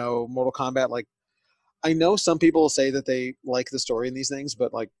 Mortal Kombat. Like, I know some people say that they like the story in these things,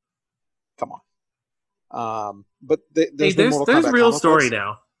 but like, come on. But there's been Mortal there's Kombat real comic story books.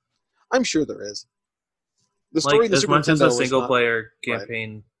 now. I'm sure there is. The story Like in the as Super much as Nintendo a single was not, player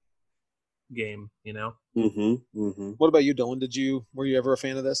campaign game, What about you, Dylan? Were you ever a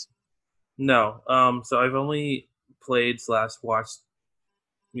fan of this? No. So I've only played / watched,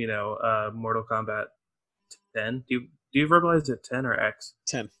 Mortal Kombat 10. Do you verbalize it 10 or X?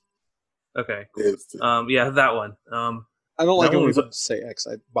 10. Okay. It's, Yeah, that one. I don't like That it one when was- people say X.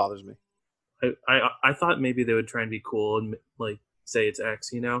 It bothers me. I thought maybe they would try and be cool and like say it's X.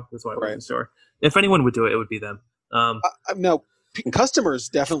 That's why it was Right. in the store. If anyone would do it, it would be them. No, customers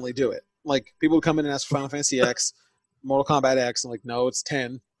definitely do it. Like, people would come in and ask for Final Fantasy X, Mortal Kombat X, and like, no, it's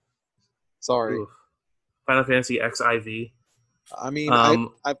 10. Sorry. Oof. Final Fantasy XIV. I mean,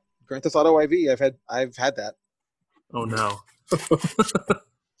 Um, I Grand Theft Auto IV. I've had that. Oh no.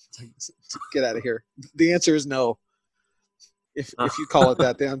 Get out of here. The answer is no. If you call it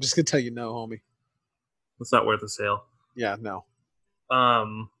that, then I'm just gonna tell you no, homie. It's not worth a sale. Yeah, no.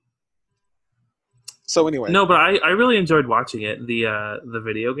 So anyway, no, but I really enjoyed watching it. The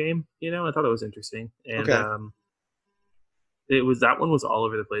video game, I thought it was interesting, and Okay. that one was all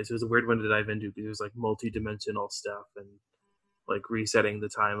over the place. It was a weird one to dive into because it was like multi-dimensional stuff and like resetting the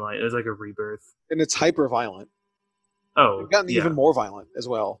timeline. It was like a rebirth. and it's hyper violent. Oh, They've gotten yeah. even more violent as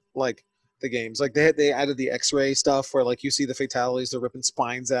well. Like the games, like they added the X-ray stuff where like you see the fatalities, they're ripping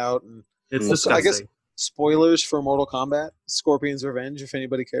spines out, and It's Also, disgusting. I guess- spoilers for Mortal Kombat, Scorpion's Revenge, if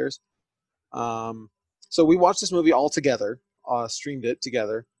anybody cares. So we watched this movie all together, streamed it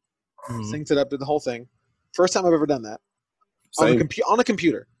together, Mhm. synced it up, did the whole thing. First time I've ever done that on same. a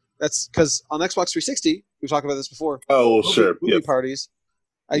computer. That's because on Xbox 360, we've talked about this before. Oh, well, sure. Movie Yes. parties.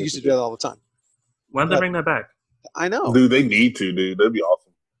 I Yes, used to yes, do that all the time. Why don't they but- bring that back? I know. Dude, they need to, dude. That'd be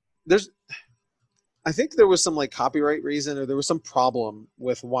awesome. I think there was some like copyright reason, or there was some problem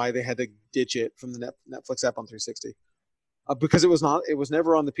with why they had to ditch it from the Netflix app on 360, because it was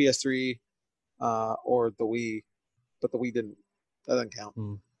never on the PS3 or the Wii, but the Wii didn't. That doesn't count.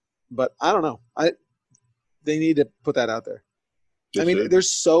 Hmm. But I don't know. They need to put that out there. They I mean, should. there's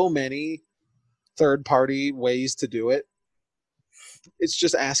so many third-party ways to do it. It's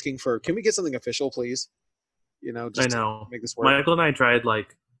just asking for, can we get something official, please? Just I to know. make this work. Michael and I tried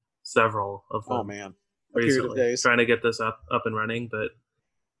like several of them Oh man, a period of recently, days. trying to get this up and running, but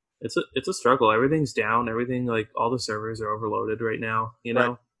it's a struggle. Everything's down. Everything, like all the servers are overloaded right now.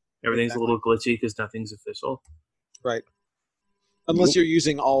 Right. Everything's Exactly. a little glitchy because nothing's official. Right. Unless you're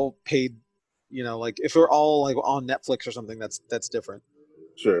using all paid, like if we're all like on Netflix or something, that's different.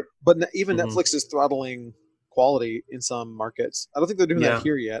 Sure. But even Mhm. Netflix is throttling quality in some markets. I don't think they're doing Yeah. that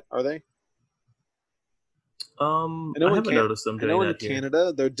here yet, are they? I know in haven't noticed them I doing know in that here.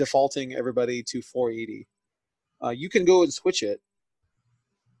 Canada they're defaulting everybody to 480. You can go and switch it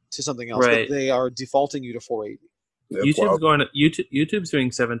to something else, Right. but they are defaulting you to 480. That's YouTube's wild. going. YouTube's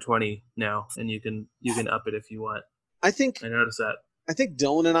doing 720 now, and you can up it if you want. I think I noticed that.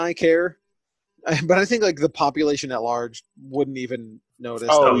 Dylan and I care, but I think like the population at large wouldn't even notice.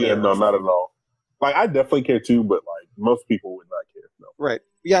 Oh, that yeah, we- no, not at all. Like, I definitely care too, but like most people would not care. No. Right.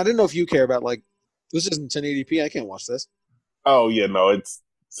 Yeah, I didn't know if you care about like this isn't 1080p. I can't watch this. Oh yeah, no, it's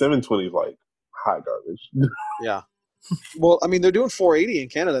 720 is like hot garbage. Yeah. Well, I mean, they're doing 480 in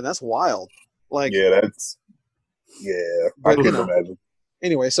Canada, and that's wild. Like, yeah, that's I But, couldn't you know. imagine.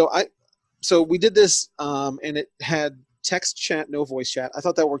 anyway, so we did this, and it had text chat, no voice chat. I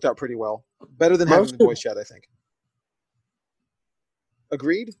thought that worked out pretty well. Better than having Most the people- voice chat, I think.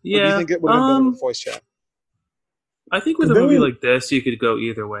 Agreed? Or do Yeah, you think it would have been better with voice chat? I think with a Then movie we- like this, you could go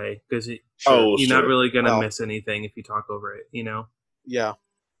either way because Oh, you're sure. not really gonna Well- miss anything if you talk over it. Yeah.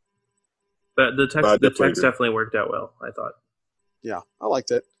 But the I text definitely agree. definitely worked out well. I thought. Yeah. I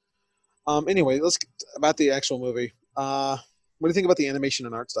liked it. Anyway, let's get about the actual movie. What do you think about the animation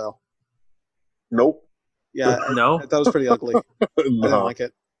and art style? Nope. Yeah, I No, thought it was pretty ugly. I didn't No. like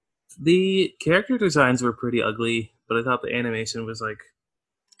it. the character designs were pretty ugly, but I thought the animation was like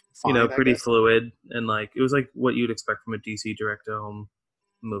Fine, I pretty guess. fluid and like it was like what you'd expect from a DC direct to home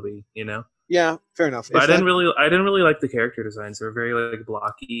movie. Yeah, fair enough. But If I didn't really like the character designs. They were very like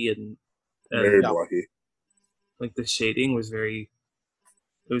blocky and Very Yeah. blocky. like the shading was very.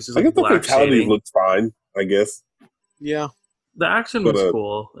 It was just I like guess the black fatalities shading. looked fine. I guess. Yeah, The action was But,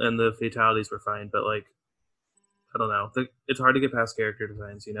 cool and the fatalities were fine, but like I don't know. It's hard to get past character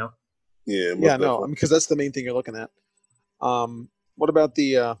designs. Yeah. most yeah, no, definitely. because that's the main thing you're looking at. What about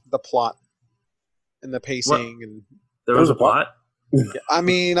the plot and the pacing and There was a plot. Yeah, I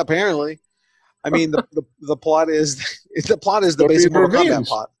mean, apparently. I mean, the plot is the plot is the Scorpion basic Mortal Kombat Revenge.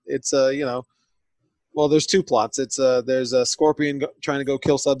 plot. It's well, there's two plots. It's there's a Scorpion trying to go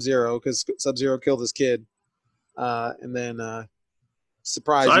kill Sub-Zero because Sub-Zero killed his kid, and then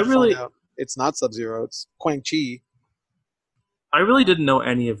surprise, So you find out it's not Sub-Zero, it's Quan Chi. I really didn't know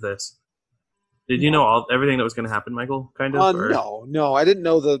any of this. Did you know everything that was going to happen, Michael? Kind of. No, I didn't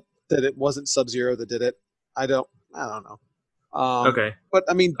know that it wasn't Sub-Zero that did it. I don't know. Okay. But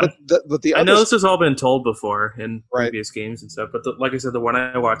I mean, but the I other know this has all been told before in Right. previous games and stuff, but like I said, the one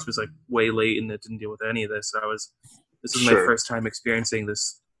I watched was like way late and it didn't deal with any of this. So this was my Sure. first time experiencing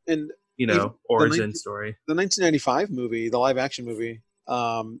this, and origin story. the 1995 movie, the live action movie,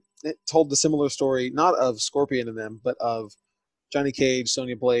 it told the similar story, not of Scorpion and them, but of Johnny Cage,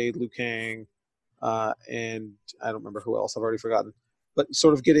 Sonya Blade, Liu Kang, and I don't remember who else. I've already forgotten. But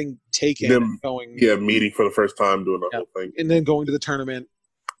sort of getting taken Them- and going, Yeah, meeting for the first time, doing the Yeah. whole thing. and then going to the tournament,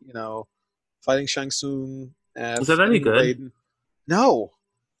 fighting Shang Tsung. Was that any fighting good? Raiden. No.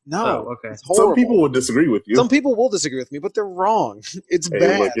 Oh, okay. It's horrible. Some people would disagree with you. Some people will disagree with me, but they're wrong. It's Hey,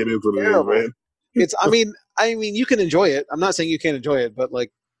 bad. look, it is what it is, Terrible. man. It's. I mean, you can enjoy it. I'm not saying you can't enjoy it, but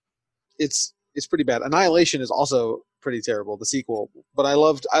like, it's pretty bad. Annihilation is also pretty terrible, the sequel. But I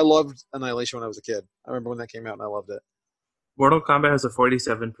loved Annihilation when I was a kid. I remember when that came out, and I loved it. Mortal Kombat has a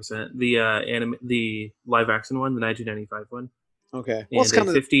 47%. The live action one, the 1995 one, Okay. Well, it's and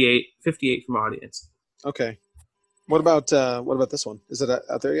kind a of 58 from audience. okay. What about this one? Is it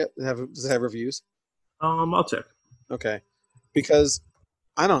out there yet? Does it have reviews? I'll check. Okay, because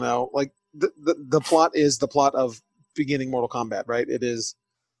I don't know. Like the plot is the plot of beginning Mortal Kombat, right? It is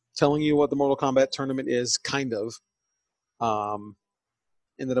telling you what the Mortal Kombat tournament is, kind of, and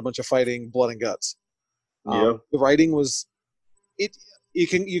then a bunch of fighting, blood and guts. Yeah. The writing was it. You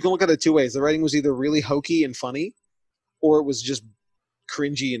can look at it two ways. The writing was either really hokey and funny, or it was just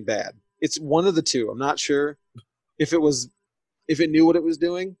cringy and bad. It's one of the two. I'm not sure if it knew what it was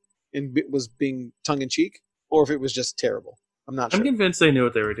doing and it was being tongue in cheek, or if it was just terrible. I'm not I'm sure. convinced they knew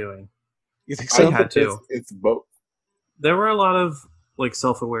what they were doing. You think I so? had to. It's both. There were a lot of like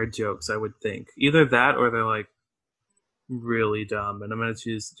self-aware jokes, I would think. Either that or they're like really dumb, and I'm going to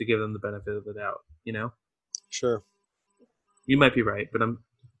choose to give them the benefit of the doubt, Sure. You might be right, but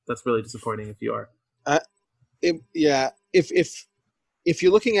that's really disappointing if you are. If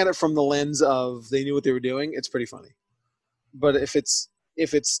you're looking at it from the lens of they knew what they were doing, it's pretty funny. But if it's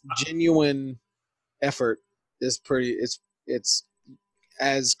genuine effort, it's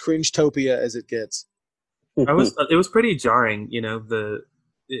as cringe-topia as it gets. It was pretty jarring,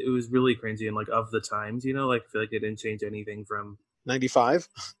 it was really cringy and like of the times, like I feel like it didn't change anything from 95.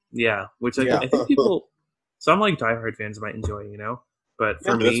 Yeah, which Yeah. I think people, some like diehard fans might enjoy, but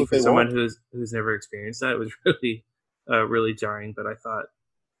for Yeah, that's me, what for they someone want. who's never experienced that, it was really, really jarring. But I thought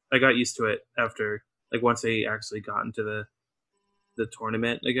I got used to it after, like, once they actually got into the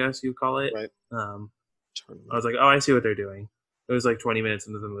tournament, I guess you'd call it. Right. I was like, oh, I see what they're doing. It was like 20 minutes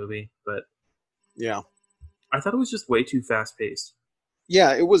into the movie, but Yeah. I thought it was just way too fast paced.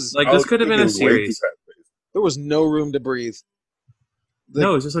 Yeah, it was Like, I this was could have been a thinking way too series. fast-paced. there was no room to breathe.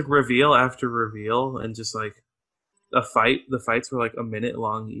 No, it was just like reveal after reveal, and just like a fight. The fights were like a minute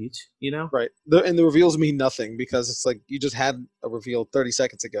long each. Right. And the reveals mean nothing because it's like you just had a reveal 30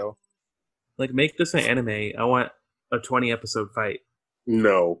 seconds ago. Like, make this an anime. I want a 20 episode fight.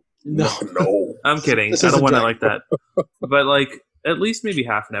 No. No. No. I'm kidding. This I don't isn't want it Dragon like that. But like, at least maybe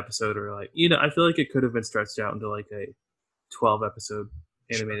half an episode, or like, I feel like it could have been stretched out into like a 12 episode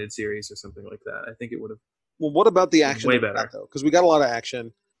animated series or something like that. I think it would have. Well, what about the action? Way that we got, better. though, because we got a lot of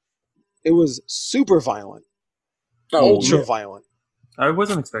action. It was super violent, Oh, ultra yeah. violent. I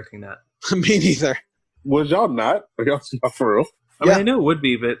wasn't expecting that. Me neither. Was y'all not? Are y'all not for real? I mean, Yeah. I knew it would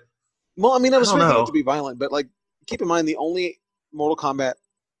be, but Well, I mean, I was I don't expecting know. it to be violent, but like, keep in mind the only Mortal Kombat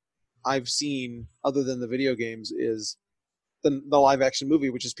I've seen other than the video games is the live action movie,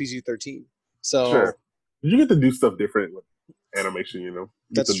 which is PG-13. So Sure. You get to do stuff different with animation, You get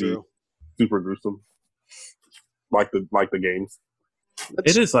that's to be true. super gruesome. Like the games.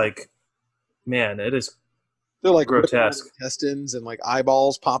 it is like, man, it is. They're like ripping out grotesque. intestines and like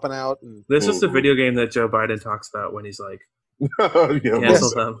eyeballs popping out, and This is the Mhm. video game that Joe Biden talks about when he's like, Yeah, cancel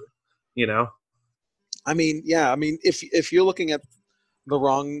them. I mean, yeah, I mean, if you're looking at the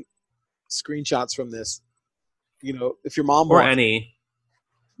wrong screenshots from this, if your mom Or watched, any.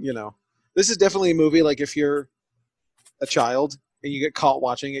 this is definitely a movie. Like if you're a child and you get caught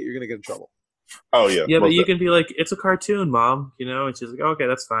watching it, you're gonna get in trouble. Oh yeah. Yeah, but most you can be like, it's a cartoon, Mom, and she's like, okay,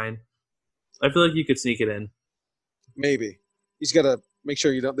 that's fine. I feel like you could sneak it in. Maybe you just gotta make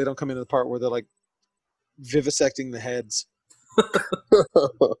sure they don't come into the part where they're like vivisecting the heads.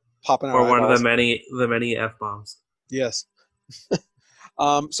 popping out or one of eyeballs. the many F bombs. Yes.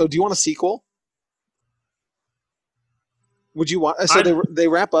 So do you want a sequel? Would you want? So they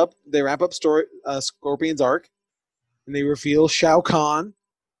wrap up story Scorpion's arc, and they reveal Shao Kahn.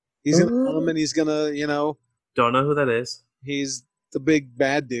 He's gonna come and he's gonna, Don't know who that is. he's the big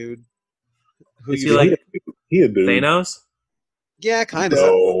bad dude. Is he like he a dude. Thanos? Yeah, kind of.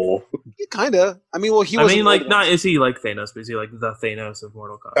 No. Yeah, kind of. I mean, well, he was. I mean, like, not is he like Thanos, but is he like the Thanos of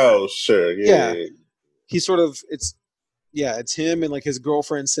Mortal Kombat? Oh, sure. Yeah. He's sort of. It's him and like his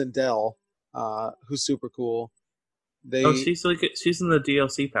girlfriend Sindel, who's super cool. She's in the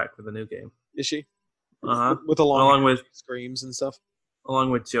DLC pack for the new game. Is she? With along with screams and stuff.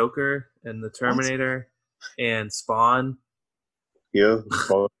 Along with Joker and the Terminator and Spawn. Yeah,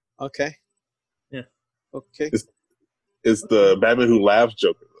 Spawn. Okay. Yeah. Okay. It's the Batman Who Laughs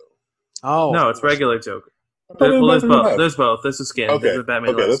Joker though. Oh no, it's regular Joker. There's both. There's a skin. Okay. There's a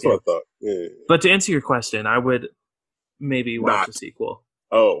Batman that's skin. what I thought. Yeah. But to answer your question, I would maybe watch a sequel.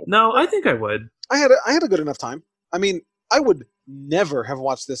 Oh. No, I think I would. I had a good enough time. I mean, I would never have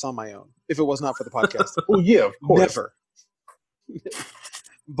watched this on my own if it was not for the podcast. Oh yeah, of course. Never.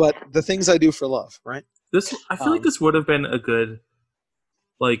 But the things I do for love, right? I feel like this would have been a good,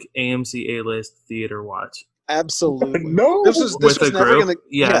 like, AMC A-list theater watch. Absolutely. No, this was never gonna.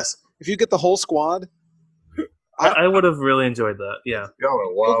 Yeah. Yes, if you get the whole squad, I would have really enjoyed that. Yeah.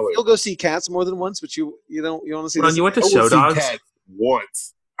 You'll go see Cats more than once, but you don't want to see. You went to Show Dogs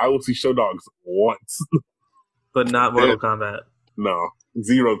once. I will see Show Dogs once, but not Mortal Kombat. No,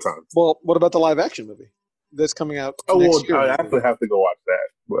 0 times. Well, what about the live action movie that's coming out? Next year, I actually have to go watch that,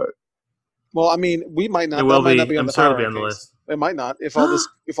 but. Well, I mean, we might not. It will be. Not be on I'm sure it'll be on the list. It might not. If all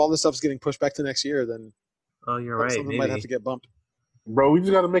this stuff's getting pushed back to next year, then. Oh, you're right. Something might have to get bumped. Bro, we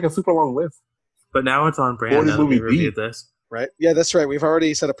just got to make a super long list. But now it's on brand. Now we reviewed this. Right? Yeah, that's right. We've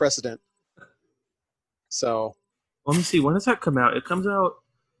already set a precedent. So. Let me see. When does that come out? It comes out.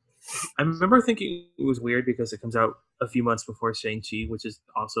 I remember thinking it was weird because it comes out a few months before Shang-Chi, which is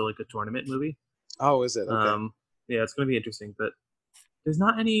also like a tournament movie. Oh, is it? Okay. Yeah, it's going to be interesting. But there's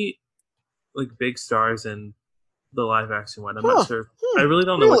not any like big stars in the live action one. I'm not sure. I really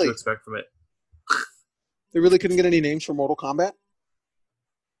don't know what to expect from it. They really couldn't get any names for Mortal Kombat?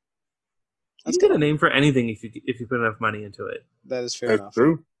 You can get a name for anything if you put enough money into it. That is fair enough. That's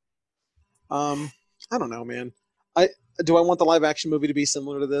true. I don't know, man. Do I want the live action movie to be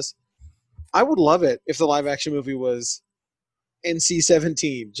similar to this? I would love it if the live action movie was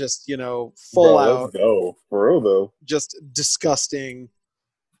NC-17, just full out. Let's go for real though. Just disgusting,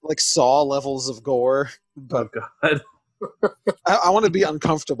 like Saw levels of gore. But oh God. I want to be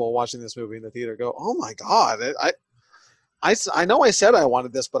uncomfortable watching this movie in the theater. Go, oh my God! I know I said I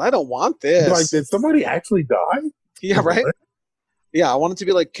wanted this, but I don't want this. Like, did somebody actually die? Yeah, right. Yeah, I want it to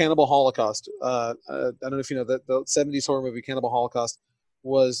be like Cannibal Holocaust. I don't know if you know that the '70s horror movie Cannibal Holocaust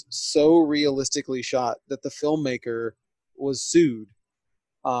was so realistically shot that the filmmaker was sued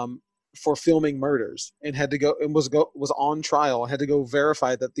for filming murders and had to go and was on trial and had to go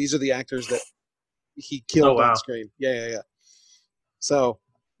verify that these are the actors that he killed on screen. Yeah. So,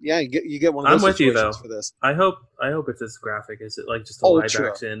 yeah, you get one of those. I'm with you though. For this. I hope it's as graphic as it like just a live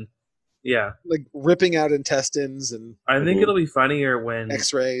action. Yeah, like ripping out intestines and. I think it'll be funnier when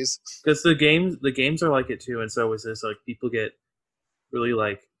X-rays, because the games are like it too, and so is this. Like people get really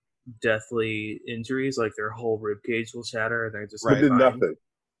like deathly injuries, like their whole rib cage will shatter, and they're just did nothing.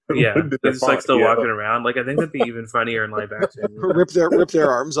 Yeah, they're just like still walking around. Like I think that'd be even funnier in live action. rip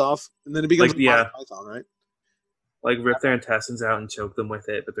their arms off, and then it becomes like, Python, right? Like rip their intestines out and choke them with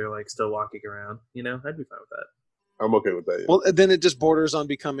it, but they're like still walking around. I'd be fine with that. I'm okay with that. Yeah. Well, then it just borders on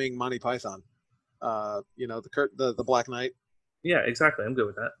becoming Monty Python. The Black Knight. Yeah, exactly. I'm good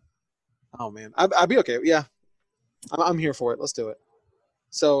with that. Oh man, I'd be okay. Yeah, I'm here for it. Let's do it.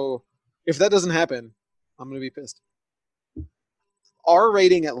 So if that doesn't happen, I'm gonna be pissed. R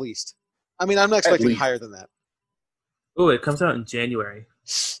rating at least. I mean, I'm not expecting higher than that. Oh, it comes out in January.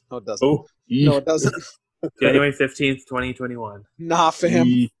 No, it doesn't. No, it doesn't. January 15th, 2021. Nah,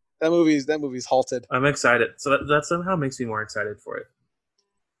 fam. That movie's halted. I'm excited. So that somehow makes me more excited for it.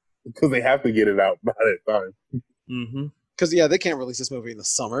 Because they have to get it out by that time. Mm-hmm. Because, they can't release this movie in the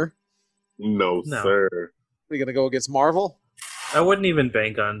summer. No, sir. Are you going to go against Marvel? I wouldn't even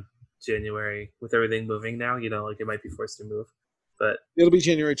bank on January with everything moving now. Like it might be forced to move. But it'll be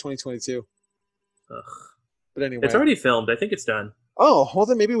January 2022. Ugh. But anyway. It's already filmed. I think it's done. Oh, well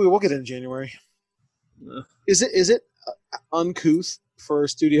then maybe we will get it in January. Ugh. Is it uncouth for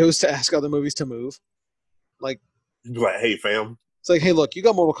studios to ask other movies to move? Like, hey, fam. It's like, hey, look, you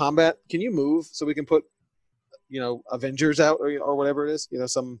got Mortal Kombat. Can you move so we can put, Avengers out or whatever it is.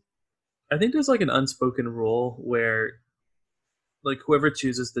 Some. I think there's like an unspoken rule where, like, whoever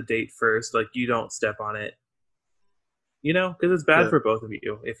chooses the date first, like, you don't step on it. Because it's bad for both of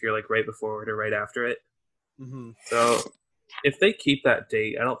you if you're like right before it or right after it. Mm-hmm. So if they keep that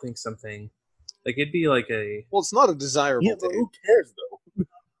date, I don't think something like it'd be like a. Well, it's not a desirable date. Who cares though?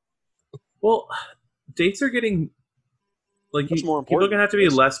 Well, dates are getting like people are gonna have to be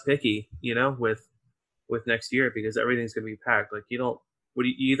less picky, with next year because everything's gonna be packed. Like you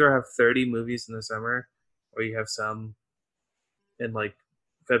either have 30 movies in the summer or you have some in like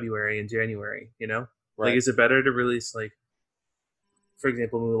February and January, Right. Like, is it better to release, like, for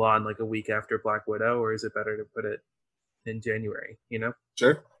example, Mulan, like, a week after Black Widow, or is it better to put it in January,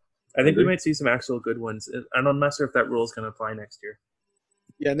 Sure. I think we might see some actual good ones. I'm not sure if that rule is going to apply next year.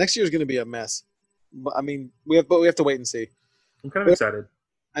 Yeah, next year is going to be a mess. But, I mean, we have to wait and see. I'm kind of excited.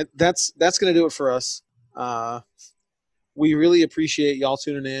 That's going to do it for us. We really appreciate y'all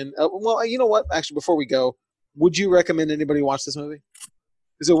tuning in. Well, you know what? Actually, before we go, would you recommend anybody watch this movie?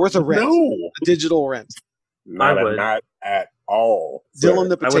 Is it worth a rent? No. A digital rent? Not at all. Dylan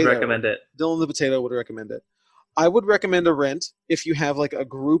the Potato. I would recommend it. Dylan the Potato would recommend it. I would recommend a rent if you have like a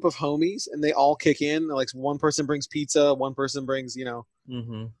group of homies and they all kick in. Like one person brings pizza, one person brings,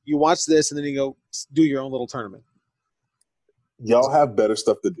 Mm-hmm. You watch this and then you go do your own little tournament. Y'all have better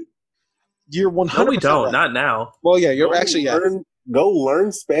stuff to do. You're 100%. No, we don't. Right. Not now. Well, yeah, you're actually Go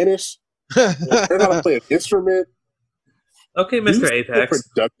learn Spanish. Learn how to play an instrument. Okay, Mr. Apex.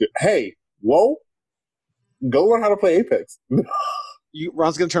 Productive. Hey, whoa! Go learn how to play Apex.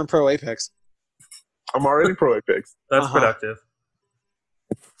 Ron's gonna turn pro Apex. I'm already pro Apex. That's productive.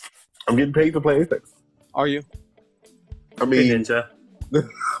 I'm getting paid to play Apex. Are you? I mean, Ninja.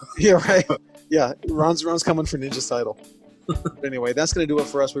 Yeah, right. Yeah, Ron's coming for Ninja's title. But anyway, that's gonna do it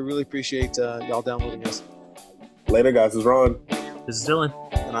for us. We really appreciate y'all downloading us. Later, guys. This is Ron. This is Dylan.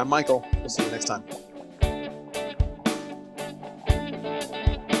 And I'm Michael. We'll see you next time.